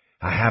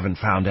 "I haven't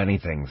found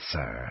anything,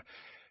 sir.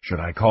 Should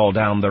I call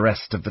down the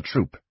rest of the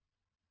troop?"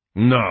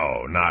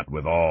 "No, not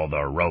with all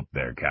the rope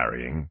they're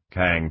carrying."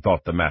 Kang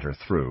thought the matter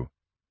through.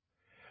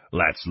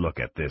 "Let's look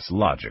at this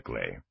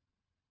logically.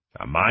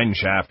 A mine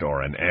shaft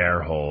or an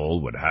air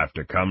hole would have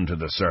to come to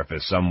the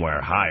surface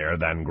somewhere higher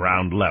than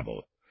ground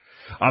level.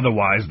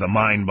 Otherwise, the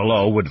mine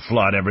below would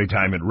flood every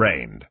time it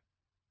rained."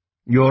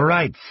 "You're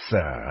right,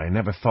 sir. I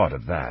never thought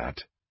of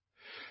that."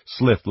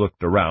 Slith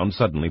looked around,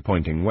 suddenly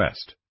pointing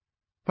west.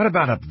 "What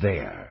about up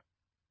there?"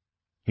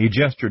 He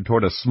gestured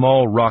toward a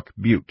small rock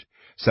butte,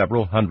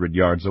 several 100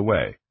 yards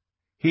away.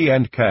 He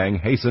and Kang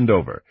hastened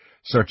over,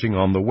 searching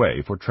on the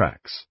way for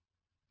tracks.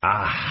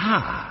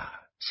 "Aha!"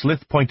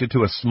 Slith pointed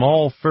to a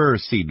small fir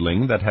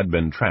seedling that had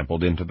been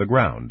trampled into the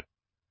ground.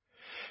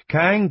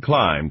 Kang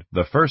climbed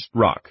the first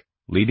rock,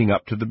 leading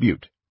up to the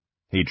butte.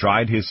 He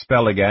tried his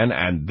spell again,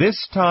 and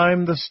this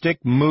time the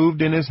stick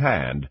moved in his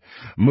hand,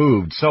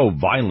 moved so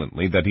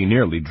violently that he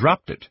nearly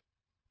dropped it.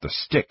 The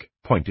stick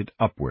pointed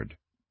upward.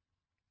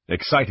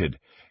 Excited,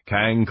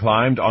 Kang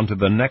climbed onto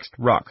the next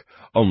rock,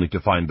 only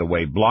to find the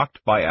way blocked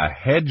by a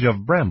hedge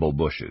of bramble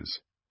bushes.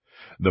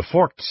 The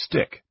forked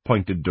stick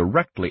pointed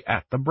directly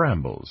at the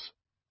brambles.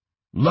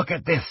 "Look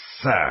at this,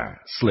 sir!"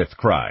 Slith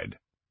cried.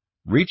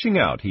 Reaching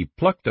out, he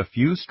plucked a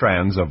few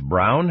strands of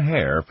brown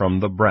hair from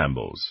the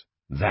brambles.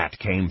 "That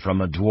came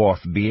from a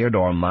dwarf beard,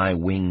 or my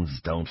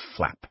wings don't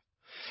flap.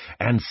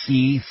 And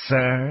see,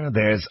 sir,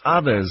 there's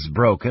others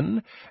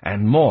broken,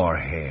 and more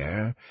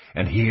hair,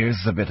 and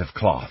here's a bit of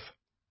cloth.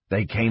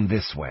 They came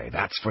this way,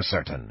 that's for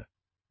certain."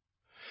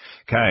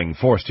 Kang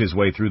forced his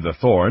way through the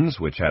thorns,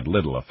 which had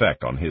little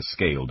effect on his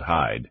scaled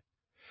hide.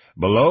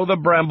 Below the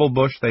bramble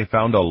bush they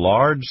found a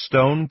large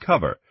stone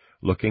cover,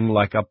 looking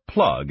like a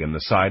plug in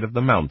the side of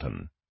the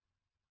mountain.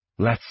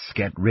 "Let's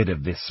get rid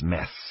of this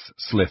mess,"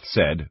 Slith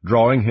said,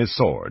 drawing his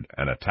sword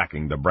and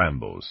attacking the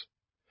brambles.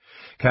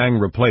 Kang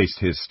replaced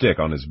his stick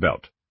on his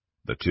belt.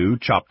 The two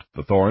chopped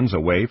the thorns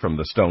away from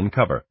the stone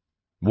cover.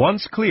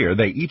 Once clear,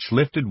 they each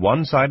lifted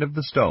one side of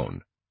the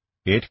stone.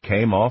 It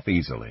came off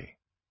easily.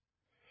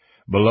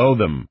 Below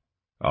them,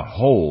 a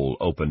hole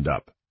opened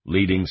up,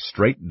 leading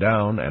straight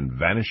down and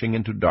vanishing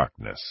into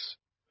darkness.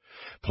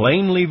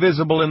 Plainly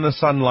visible in the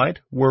sunlight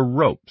were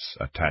ropes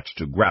attached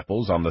to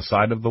grapples on the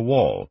side of the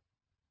wall.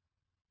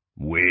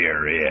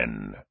 "We're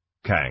in,"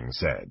 Kang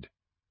said.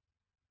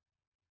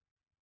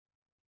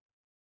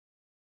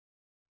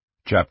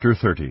 Chapter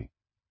 30.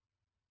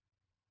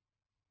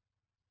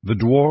 The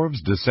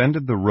dwarves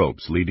descended the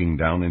ropes leading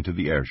down into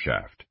the air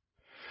shaft.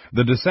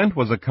 The descent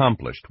was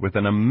accomplished with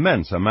an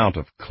immense amount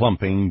of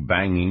clumping,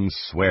 banging,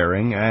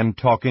 swearing, and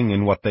talking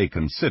in what they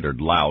considered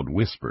loud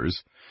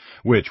whispers,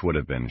 which would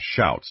have been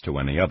shouts to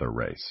any other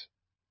race.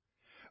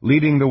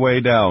 Leading the way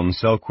down,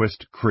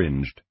 Selquist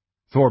cringed.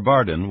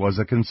 Thorbarden was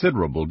a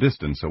considerable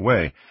distance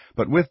away,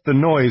 but with the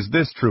noise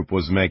this troop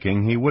was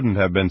making, he wouldn't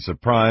have been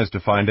surprised to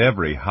find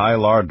every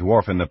Hylar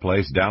dwarf in the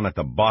place down at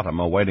the bottom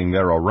awaiting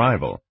their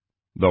arrival.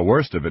 The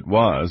worst of it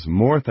was,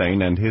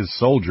 Morthane and his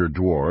soldier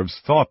dwarves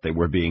thought they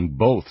were being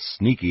both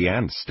sneaky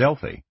and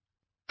stealthy.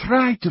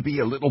 "Try to be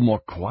a little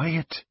more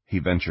quiet," he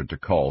ventured to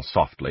call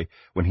softly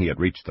when he had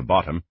reached the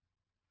bottom.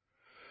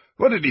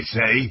 "What did he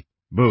say?"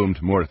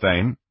 boomed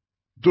Morthane.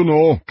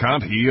 "Dunno,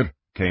 can't hear,"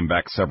 came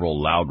back several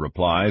loud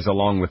replies,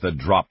 along with a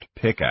dropped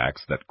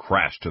pickaxe that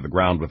crashed to the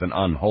ground with an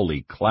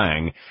unholy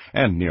clang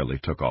and nearly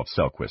took off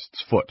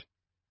Selquist's foot.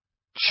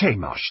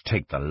 "Chemosh,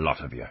 take the lot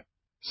of you,"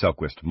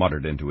 Selquist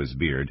muttered into his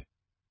beard.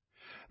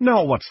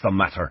 "Now what's the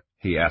matter?"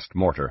 he asked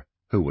Mortar,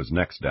 who was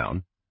next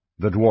down.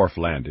 The dwarf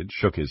landed,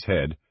 shook his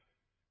head.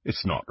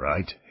 "It's not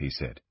right," he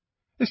said.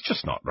 "It's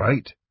just not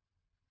right."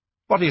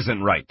 What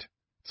isn't right?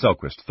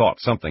 Selquist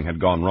thought something had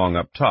gone wrong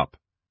up top.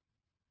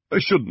 I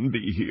shouldn't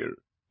be here,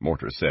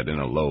 Mortar said in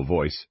a low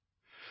voice.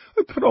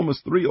 I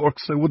promised the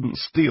orcs I wouldn't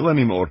steal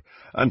any more,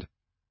 and—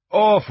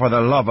 Oh, for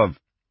the love of—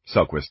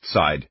 Selquist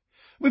sighed.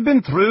 We've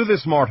been through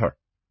this, Mortar.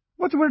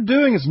 What we're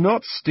doing is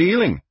not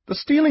stealing. The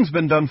stealing's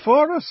been done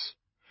for us.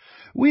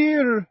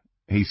 We're—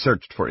 he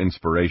searched for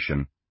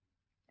inspiration—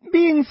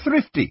 being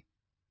thrifty,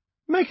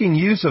 making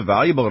use of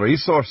valuable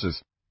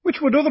resources, which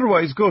would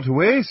otherwise go to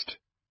waste.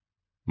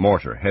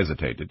 Mortar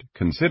hesitated,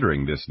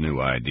 considering this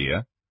new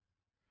idea.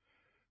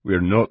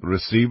 We're not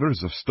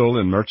receivers of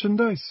stolen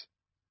merchandise?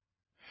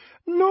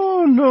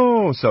 No,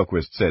 no,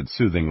 Selquist said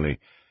soothingly.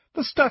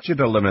 The statute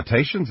of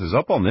limitations is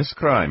up on this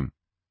crime.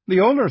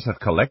 The owners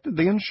have collected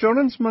the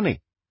insurance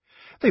money.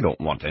 They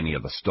don't want any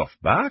of the stuff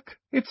back.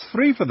 It's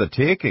free for the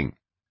taking.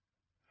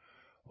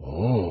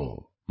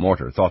 Oh.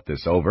 Mortar thought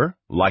this over,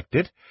 liked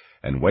it,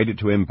 and waited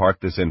to impart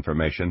this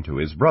information to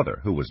his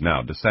brother, who was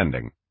now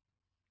descending.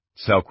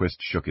 Selquist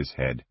shook his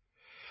head.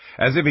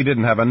 As if he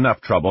didn't have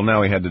enough trouble,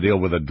 now he had to deal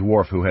with a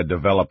dwarf who had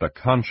developed a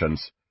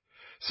conscience.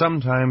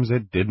 Sometimes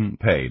it didn't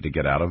pay to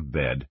get out of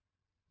bed.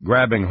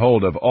 Grabbing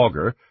hold of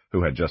Augur,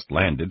 who had just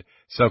landed,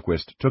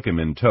 Selquist took him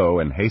in tow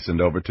and hastened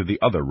over to the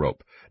other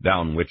rope,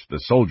 down which the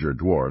soldier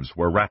dwarves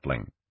were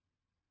rattling.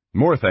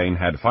 Morthane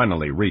had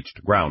finally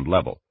reached ground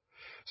level.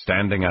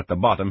 Standing at the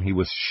bottom, he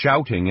was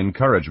shouting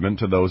encouragement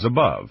to those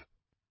above.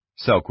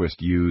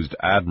 Selquist used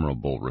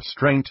admirable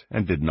restraint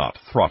and did not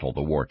throttle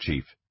the war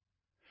chief.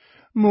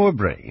 "More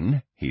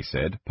brain," he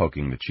said,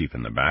 poking the chief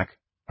in the back.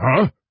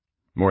 "Huh?"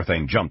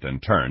 Morthane jumped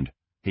and turned.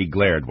 He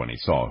glared when he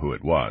saw who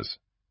it was.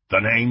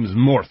 "The name's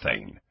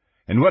Morthane.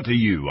 And what do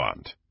you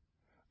want?"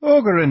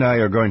 "Augur and I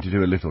are going to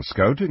do a little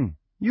scouting.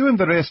 You and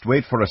the rest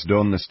wait for us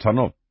down this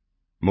tunnel."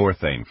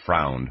 Morthane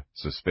frowned,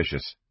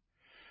 suspicious.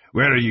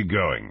 "Where are you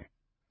going?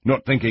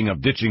 Not thinking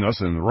of ditching us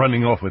and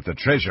running off with the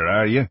treasure,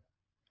 are you?"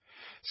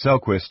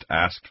 Selquist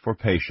asked for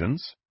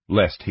patience,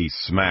 lest he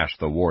smash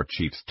the war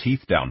chief's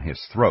teeth down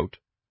his throat.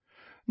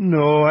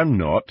 "No, I'm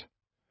not.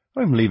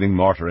 I'm leaving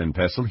mortar and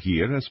pestle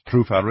here as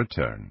proof I'll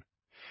return.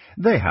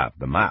 They have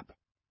the map.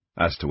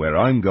 As to where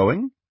I'm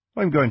going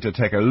to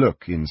take a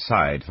look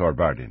inside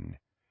Thorbardin.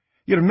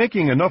 You're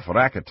making enough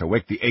racket to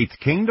wake the Eighth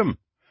Kingdom.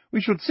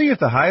 We should see if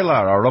the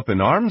Hylar are up in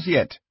arms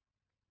yet."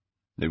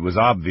 It was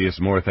obvious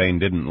Morthane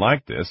didn't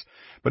like this,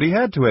 but he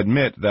had to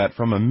admit that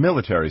from a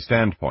military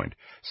standpoint,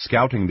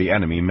 scouting the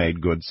enemy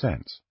made good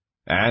sense,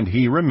 and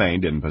he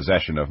remained in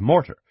possession of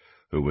Mortar,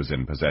 who was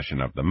in possession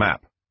of the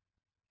map.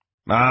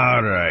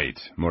 "All right,"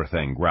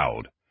 Morthane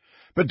growled.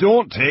 "But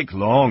don't take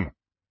long.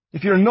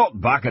 If you're not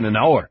back in an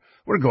hour,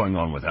 we're going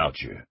on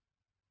without you."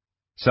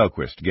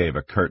 Selquist gave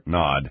a curt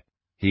nod.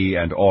 He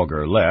and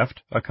Augur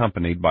left,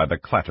 accompanied by the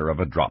clatter of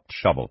a dropped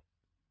shovel.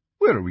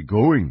 "Where are we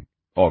going?"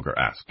 Augur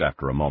asked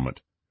after a moment.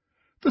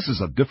 "This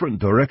is a different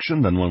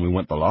direction than when we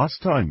went the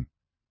last time."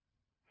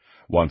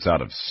 Once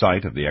out of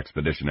sight of the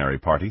expeditionary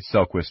party,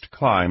 Selquist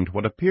climbed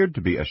what appeared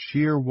to be a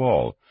sheer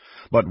wall,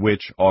 but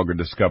which, Augur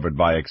discovered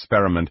by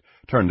experiment,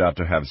 turned out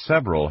to have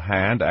several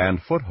hand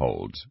and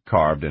footholds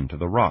carved into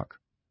the rock.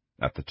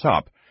 At the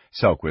top,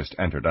 Selquist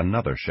entered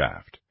another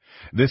shaft.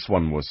 This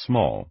one was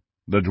small.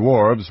 The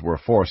dwarves were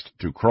forced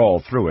to crawl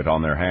through it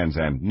on their hands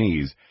and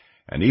knees,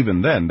 and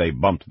even then they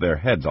bumped their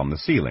heads on the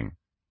ceiling.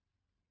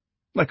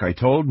 "Like I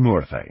told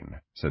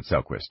Morthane," said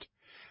Selquist,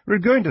 "we're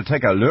going to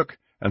take a look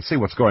and see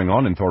what's going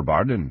on in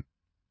Thorbardin."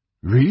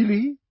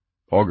 "Really?"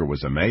 Augur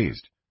was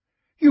amazed.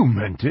 "You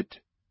meant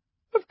it?"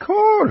 "Of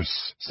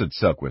course," said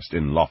Selquist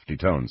in lofty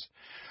tones.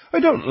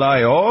 "I don't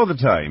lie all the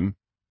time."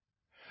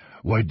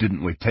 "Why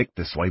didn't we take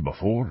this way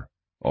before?"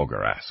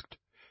 Augur asked.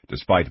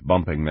 Despite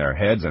bumping their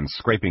heads and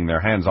scraping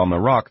their hands on the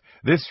rock,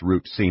 this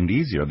route seemed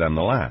easier than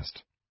the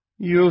last.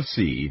 "You'll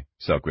see,"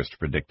 Selquist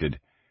predicted,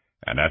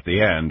 and at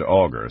the end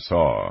Augur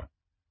saw.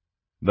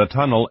 The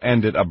tunnel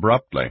ended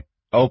abruptly,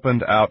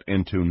 opened out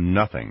into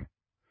nothing.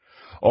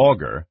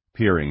 Augur,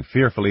 peering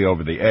fearfully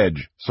over the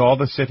edge, saw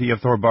the city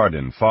of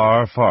Thorbardin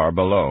far, far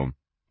below.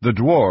 The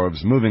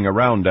dwarves moving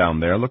around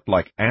down there looked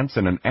like ants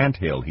in an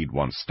anthill he'd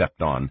once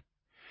stepped on.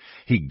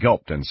 He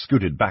gulped and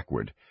scooted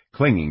backward,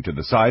 clinging to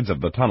the sides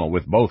of the tunnel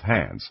with both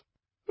hands.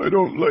 "I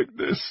don't like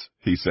this,"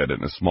 he said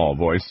in a small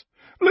voice.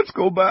 "Let's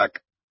go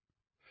back."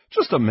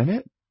 "Just a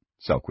minute."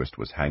 Selquist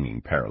was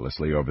hanging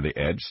perilously over the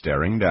edge,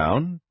 staring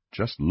down.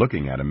 Just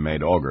looking at him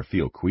made Augur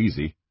feel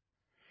queasy.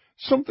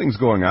 "Something's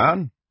going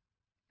on.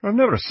 I've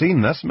never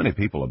seen this many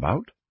people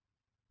about.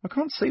 I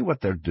can't see what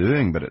they're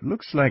doing, but it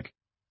looks like—"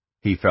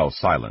 He fell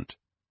silent.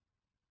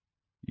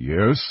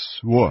 "Yes,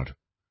 what?"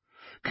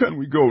 "Can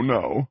we go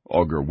now?"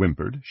 Augur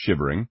whimpered,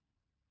 shivering.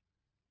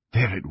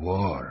 "There it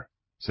war,"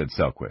 said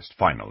Selquist,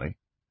 finally.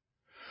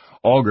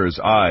 Augur's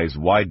eyes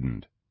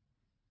widened.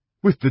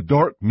 "With the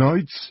dark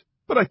nights?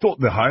 But I thought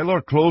the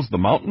Hylar closed the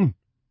mountain."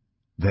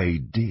 "They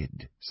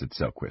did," said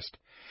Selquist.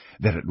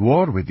 "They're at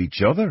war with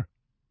each other."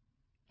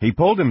 He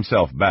pulled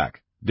himself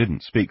back,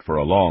 didn't speak for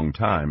a long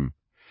time.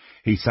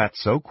 He sat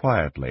so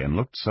quietly and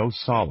looked so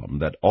solemn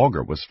that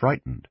Augur was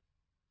frightened.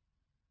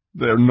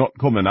 "They're not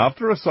coming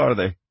after us, are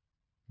they?"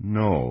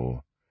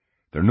 No,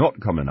 they're not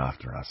coming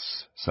after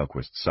us,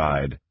 Selquist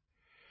sighed.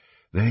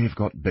 They've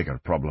got bigger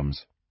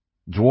problems.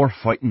 Dwarf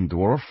fighting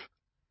dwarf.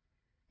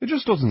 It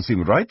just doesn't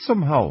seem right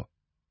somehow.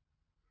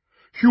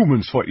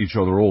 Humans fight each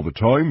other all the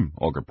time,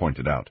 Augur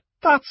pointed out.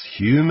 That's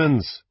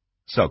humans,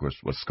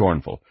 Selquist was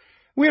scornful.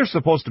 We're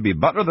supposed to be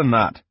better than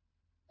that.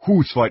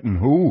 Who's fighting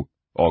who?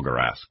 Augur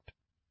asked.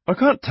 I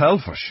can't tell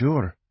for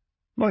sure.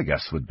 My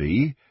guess would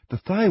be the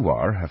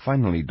Thywar have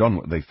finally done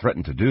what they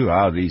threatened to do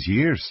all these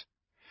years.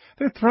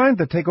 They're trying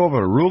to take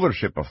over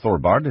rulership of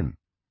Thorbardin.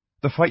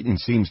 The fighting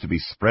seems to be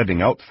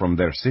spreading out from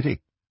their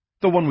city,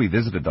 the one we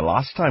visited the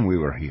last time we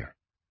were here.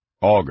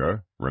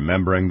 Augur,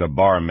 remembering the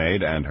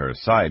barmaid and her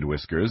side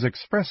whiskers,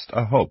 expressed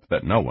a hope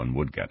that no one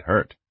would get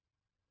hurt.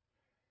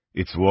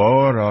 It's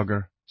war,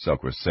 Augur,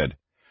 Selquist said.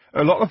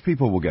 A lot of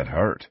people will get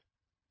hurt.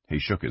 He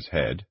shook his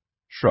head,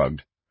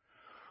 shrugged.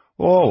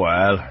 Oh,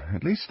 well,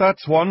 at least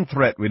that's one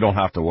threat we don't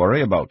have to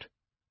worry about.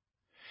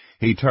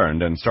 He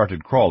turned and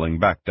started crawling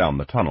back down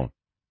the tunnel.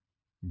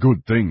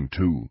 Good thing,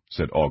 too,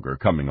 said Augur,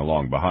 coming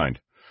along behind.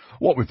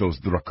 What with those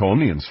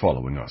Draconians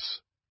following us?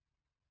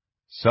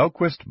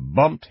 Selquist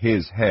bumped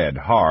his head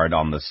hard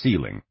on the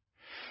ceiling.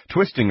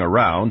 Twisting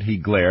around, he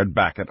glared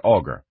back at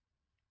Augur.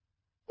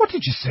 What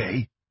did you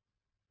say?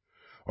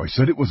 I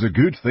said it was a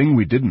good thing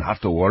we didn't have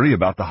to worry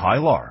about the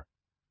Hylar.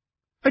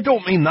 I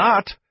don't mean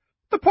that.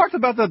 The part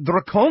about the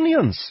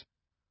Draconians.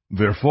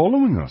 They're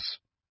following us.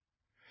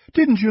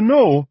 Didn't you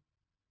know?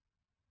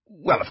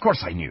 Well, of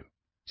course I knew,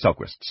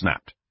 Selquist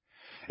snapped.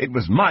 It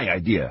was my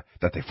idea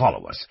that they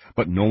follow us,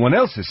 but no one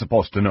else is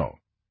supposed to know.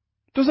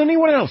 Does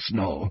anyone else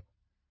know?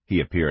 He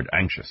appeared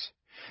anxious.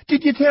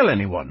 Did you tell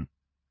anyone?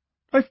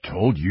 I've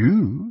told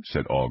you,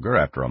 said Augur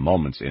after a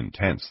moment's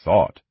intense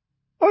thought.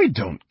 I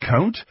don't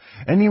count.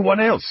 Anyone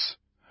else?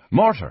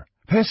 Mortar,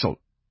 Pestle.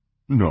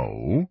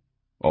 No,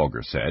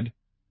 Augur said.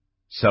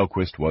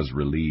 Selquist was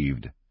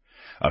relieved,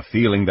 a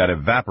feeling that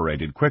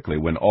evaporated quickly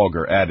when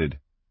Augur added,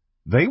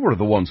 They were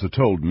the ones who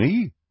told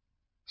me.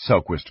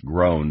 Selquist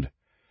groaned.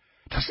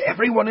 Does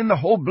everyone in the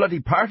whole bloody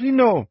party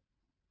know?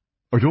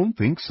 I don't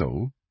think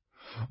so.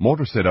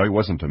 Mortar said I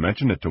wasn't to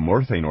mention it to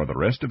Murthane or the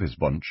rest of his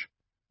bunch.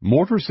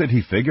 Mortar said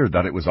he figured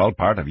that it was all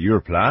part of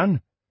your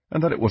plan,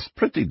 and that it was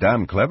pretty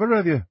damn clever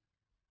of you.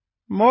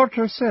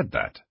 Mortar said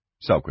that.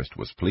 Selquist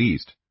was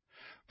pleased.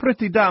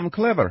 Pretty damn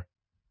clever.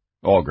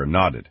 Augur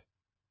nodded.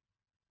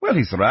 Well,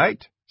 he's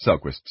right,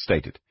 Selquist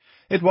stated.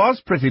 It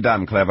was pretty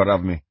damn clever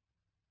of me.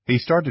 He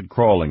started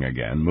crawling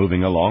again,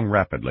 moving along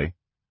rapidly.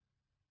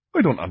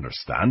 I don't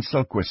understand,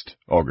 Selquist,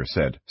 Augur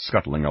said,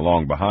 scuttling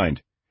along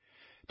behind.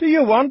 Do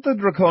you want the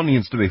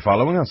Draconians to be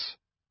following us?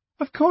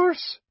 Of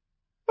course.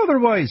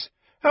 Otherwise,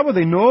 how would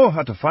they know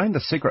how to find the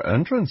secret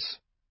entrance?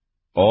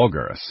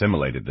 Augur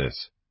assimilated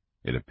this.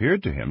 It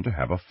appeared to him to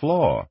have a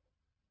flaw.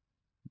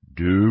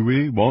 Do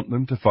we want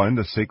them to find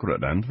the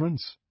secret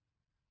entrance?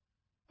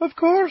 Of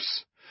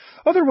course.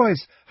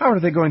 Otherwise, how are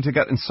they going to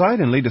get inside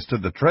and lead us to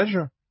the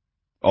treasure?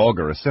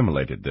 Augur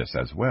assimilated this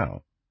as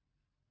well.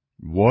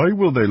 Why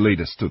will they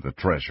lead us to the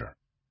treasure?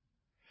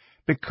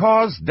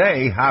 Because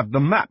they have the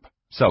map.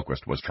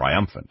 Selquist was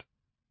triumphant.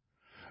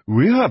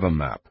 We have a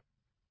map.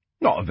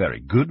 Not a very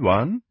good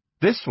one.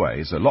 This way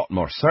is a lot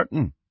more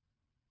certain.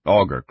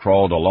 Augur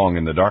crawled along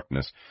in the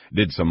darkness,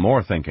 did some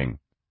more thinking.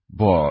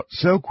 But,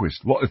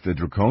 Selquist, what if the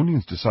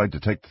Draconians decide to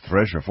take the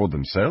treasure for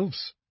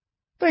themselves?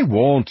 They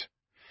won't.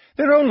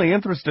 They're only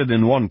interested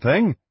in one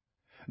thing.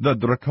 The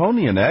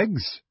Draconian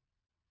eggs.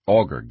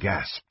 Augur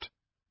gasped.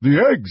 The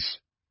eggs?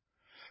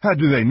 How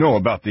do they know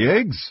about the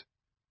eggs?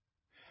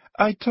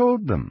 I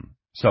told them.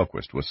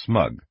 Selquist was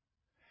smug.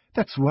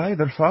 That's why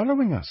they're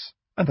following us,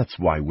 and that's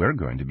why we're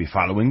going to be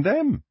following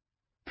them.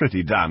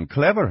 Pretty damn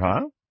clever,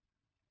 huh?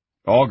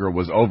 Augur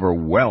was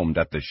overwhelmed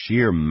at the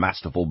sheer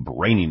masterful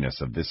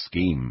braininess of this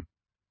scheme.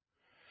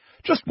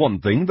 Just one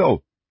thing,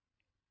 though.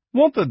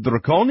 Won't the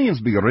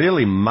Draconians be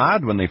really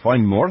mad when they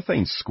find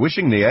Murthane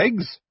squishing the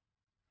eggs?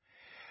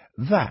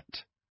 That,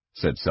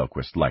 said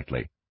Selquist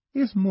lightly,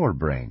 is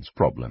Morebrain's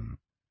problem.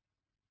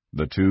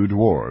 The two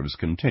dwarves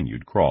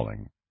continued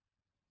crawling.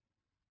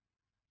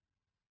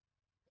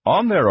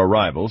 On their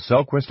arrival,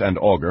 Selquist and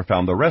Augur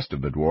found the rest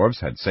of the dwarves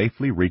had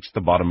safely reached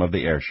the bottom of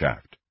the air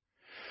shaft.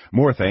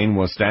 Murthane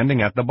was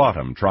standing at the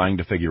bottom, trying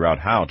to figure out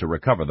how to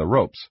recover the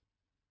ropes.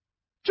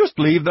 Just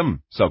leave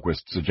them,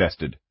 Selquist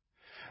suggested.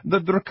 The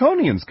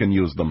Draconians can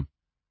use them.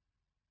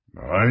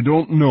 I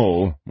don't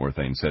know,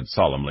 Murthane said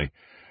solemnly.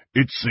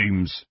 It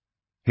seems...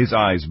 His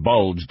eyes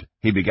bulged.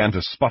 He began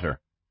to sputter.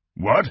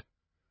 What?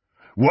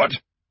 What?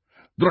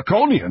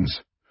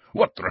 Draconians?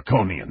 What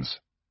Draconians?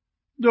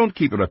 Don't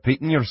keep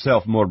repeating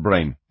yourself,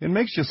 Morebrain. It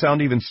makes you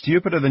sound even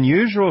stupider than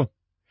usual.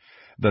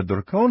 The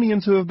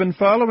Draconians who have been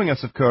following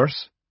us, of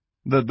course.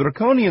 The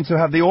Draconians who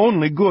have the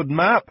only good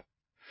map.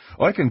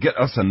 I can get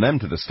us and them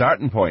to the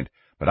starting point,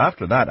 but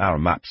after that our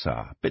map's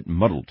a bit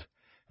muddled,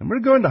 and we're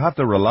going to have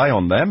to rely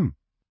on them.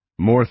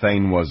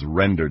 Murthane was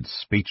rendered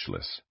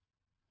speechless.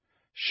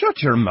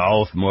 Shut your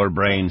mouth,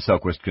 Morebrain,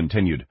 Selquist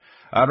continued.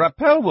 A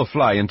rappel will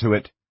fly into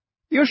it.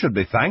 You should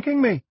be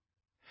thanking me.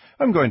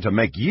 I'm going to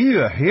make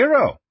you a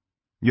hero.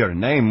 Your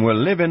name will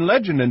live in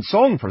legend and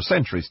song for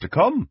centuries to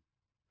come.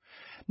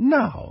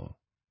 Now,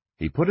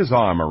 he put his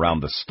arm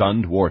around the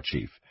stunned war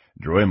chief,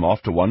 drew him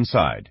off to one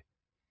side.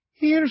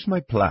 Here's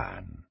my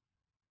plan.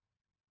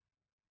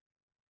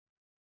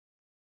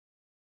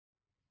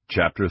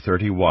 Chapter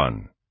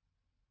 31.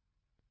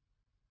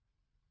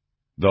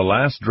 The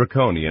last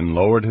Draconian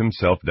lowered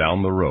himself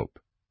down the rope.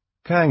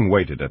 Kang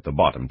waited at the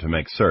bottom to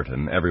make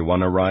certain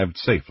everyone arrived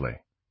safely.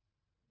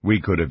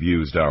 We could have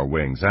used our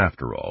wings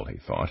after all, he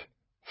thought.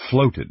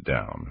 Floated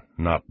down,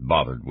 not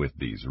bothered with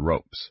these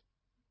ropes.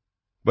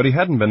 But he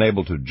hadn't been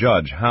able to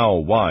judge how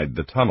wide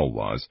the tunnel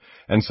was,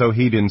 and so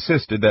he'd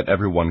insisted that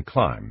everyone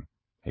climb.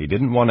 He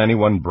didn't want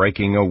anyone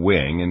breaking a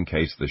wing in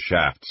case the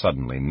shaft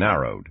suddenly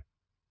narrowed.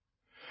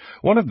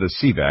 One of the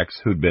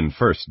Sevacs who'd been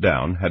first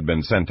down had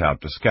been sent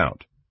out to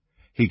scout.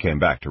 He came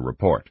back to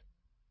report.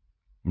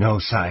 "No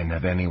sign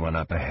of anyone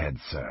up ahead,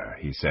 sir,"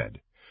 he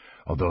said,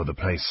 "although the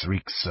place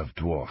reeks of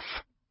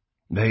dwarf.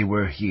 They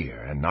were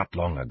here, and not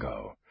long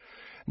ago.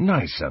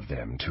 Nice of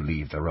them to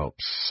leave the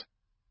ropes."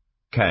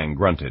 Kang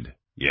grunted.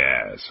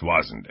 Yes,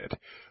 wasn't it?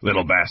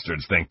 Little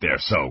bastards think they're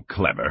so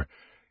clever.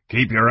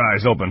 Keep your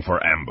eyes open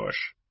for ambush.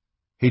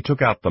 He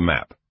took out the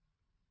map.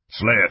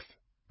 Slith,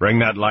 bring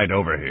that light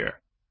over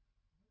here.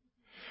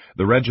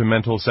 The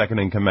regimental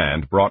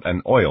second-in-command brought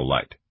an oil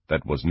light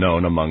that was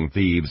known among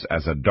thieves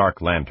as a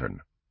dark lantern.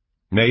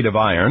 Made of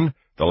iron,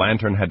 the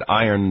lantern had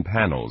iron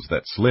panels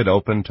that slid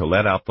open to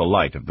let out the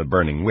light of the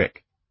burning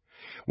wick.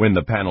 When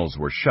the panels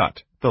were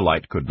shut, the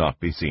light could not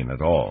be seen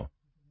at all.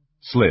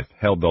 Slith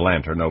held the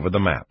lantern over the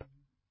map.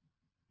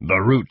 The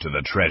route to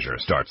the treasure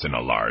starts in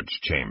a large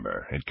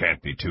chamber. It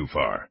can't be too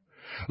far.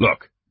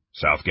 Look,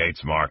 south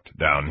gate's marked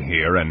down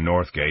here and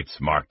north gate's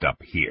marked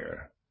up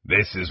here.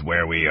 This is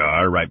where we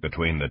are, right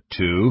between the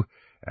two,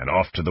 and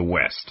off to the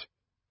west.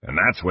 And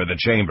that's where the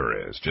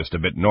chamber is, just a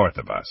bit north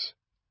of us.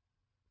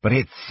 "But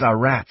it's a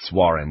rat's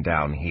warren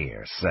down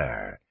here,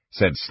 sir,"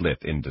 said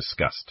Slith in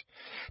disgust.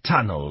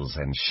 "Tunnels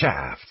and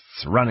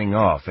shafts running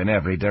off in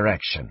every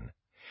direction.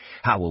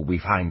 How will we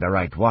find the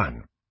right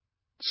one?"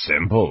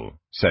 "Simple,"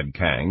 said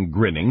Kang,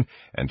 grinning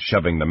and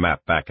shoving the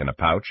map back in a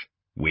pouch.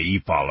 "We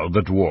follow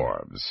the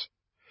dwarves.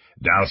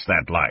 Douse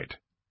that light.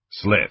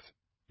 Slith,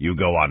 you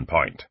go on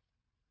point."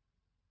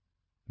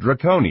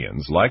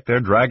 Draconians, like their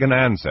dragon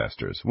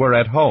ancestors, were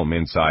at home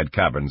inside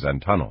caverns and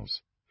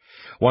tunnels.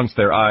 Once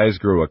their eyes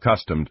grew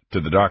accustomed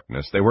to the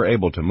darkness, they were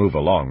able to move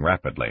along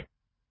rapidly.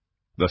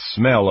 The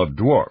smell of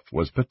dwarf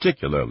was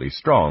particularly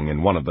strong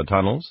in one of the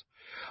tunnels,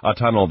 a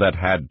tunnel that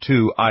had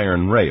 2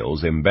 iron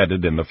rails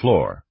embedded in the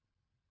floor.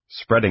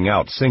 Spreading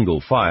out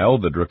single file,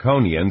 the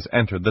Draconians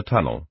entered the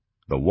tunnel.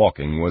 The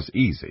walking was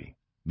easy.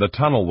 The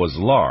tunnel was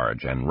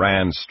large and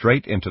ran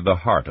straight into the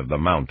heart of the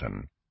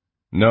mountain.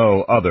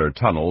 No other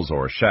tunnels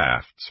or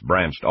shafts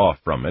branched off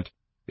from it.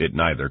 It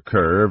neither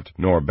curved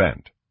nor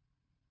bent.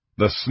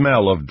 The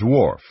smell of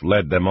dwarf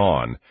led them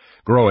on,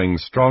 growing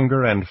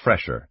stronger and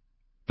fresher.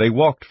 They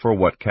walked for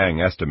what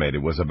Kang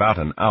estimated was about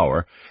an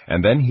hour,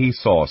 and then he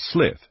saw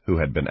Slith, who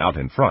had been out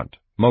in front,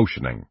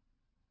 motioning.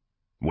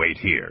 "Wait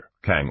here,"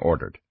 Kang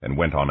ordered, and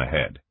went on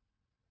ahead.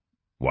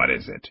 "What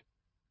is it?"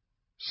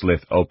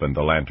 Slith opened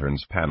the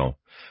lantern's panel.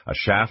 A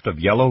shaft of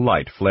yellow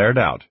light flared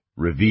out,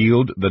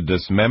 revealed the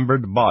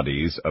dismembered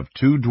bodies of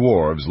 2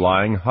 dwarves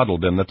lying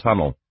huddled in the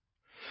tunnel.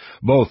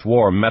 Both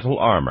wore metal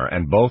armor,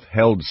 and both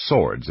held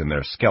swords in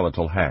their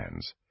skeletal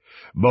hands.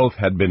 Both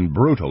had been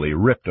brutally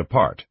ripped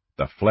apart,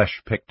 the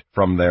flesh picked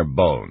from their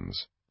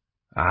bones.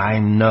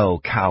 "I'm no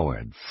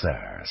coward,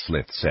 sir,"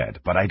 Slith said,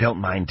 "but I don't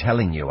mind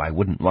telling you I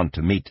wouldn't want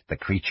to meet the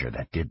creature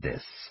that did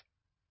this."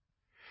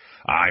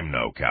 "I'm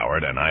no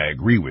coward, and I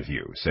agree with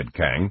you," said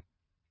Kang.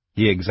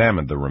 He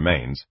examined the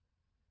remains.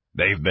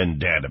 "They've been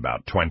dead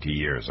about 20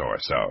 years or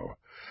so.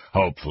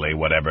 Hopefully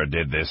whatever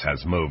did this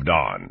has moved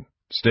on.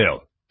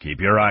 Still, keep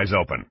your eyes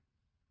open."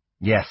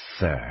 "Yes,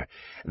 sir.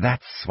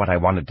 That's what I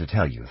wanted to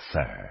tell you,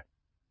 sir.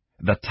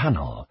 The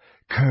tunnel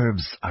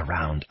curves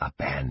around a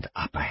bend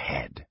up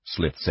ahead,"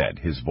 Slith said,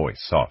 his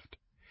voice soft.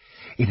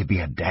 "It'd be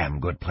a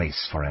damn good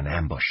place for an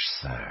ambush,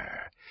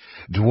 sir.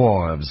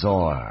 Dwarves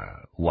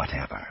or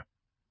whatever."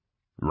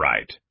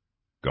 "Right.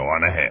 Go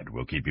on ahead.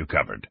 We'll keep you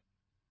covered."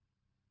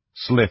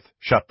 Slith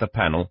shut the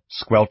panel,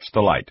 squelched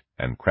the light,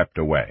 and crept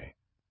away.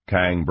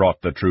 Kang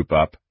brought the troop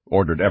up,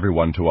 ordered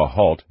everyone to a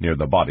halt near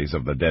the bodies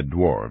of the dead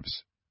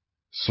dwarves.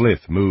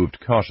 Slith moved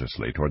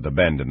cautiously toward the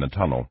bend in the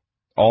tunnel.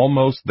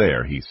 Almost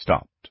there he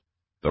stopped.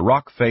 The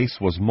rock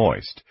face was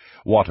moist.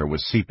 Water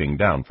was seeping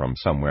down from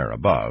somewhere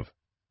above.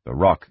 The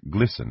rock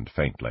glistened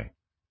faintly.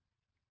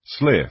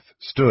 Slith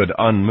stood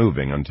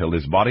unmoving until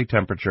his body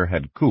temperature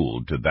had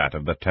cooled to that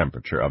of the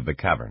temperature of the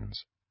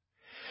caverns.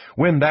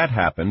 When that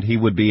happened, he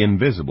would be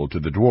invisible to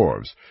the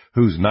dwarves,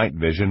 whose night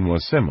vision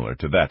was similar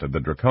to that of the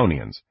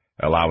Draconians,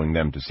 allowing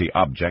them to see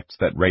objects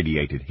that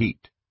radiated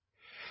heat.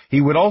 He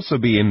would also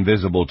be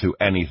invisible to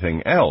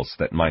anything else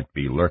that might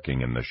be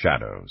lurking in the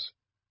shadows.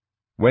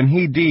 When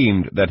he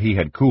deemed that he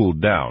had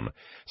cooled down,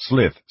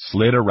 Slith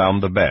slid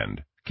around the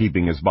bend,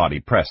 keeping his body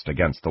pressed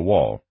against the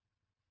wall.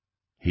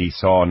 He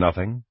saw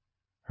nothing,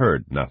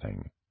 heard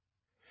nothing.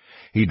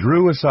 He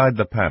drew aside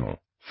the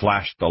panel,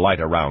 flashed the light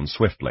around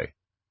swiftly.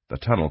 The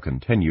tunnel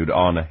continued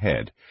on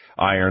ahead,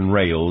 iron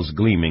rails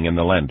gleaming in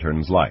the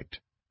lantern's light.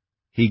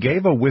 He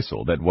gave a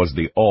whistle that was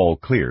the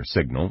all-clear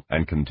signal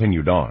and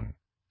continued on.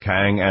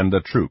 Kang and the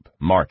troop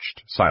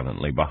marched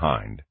silently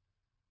behind.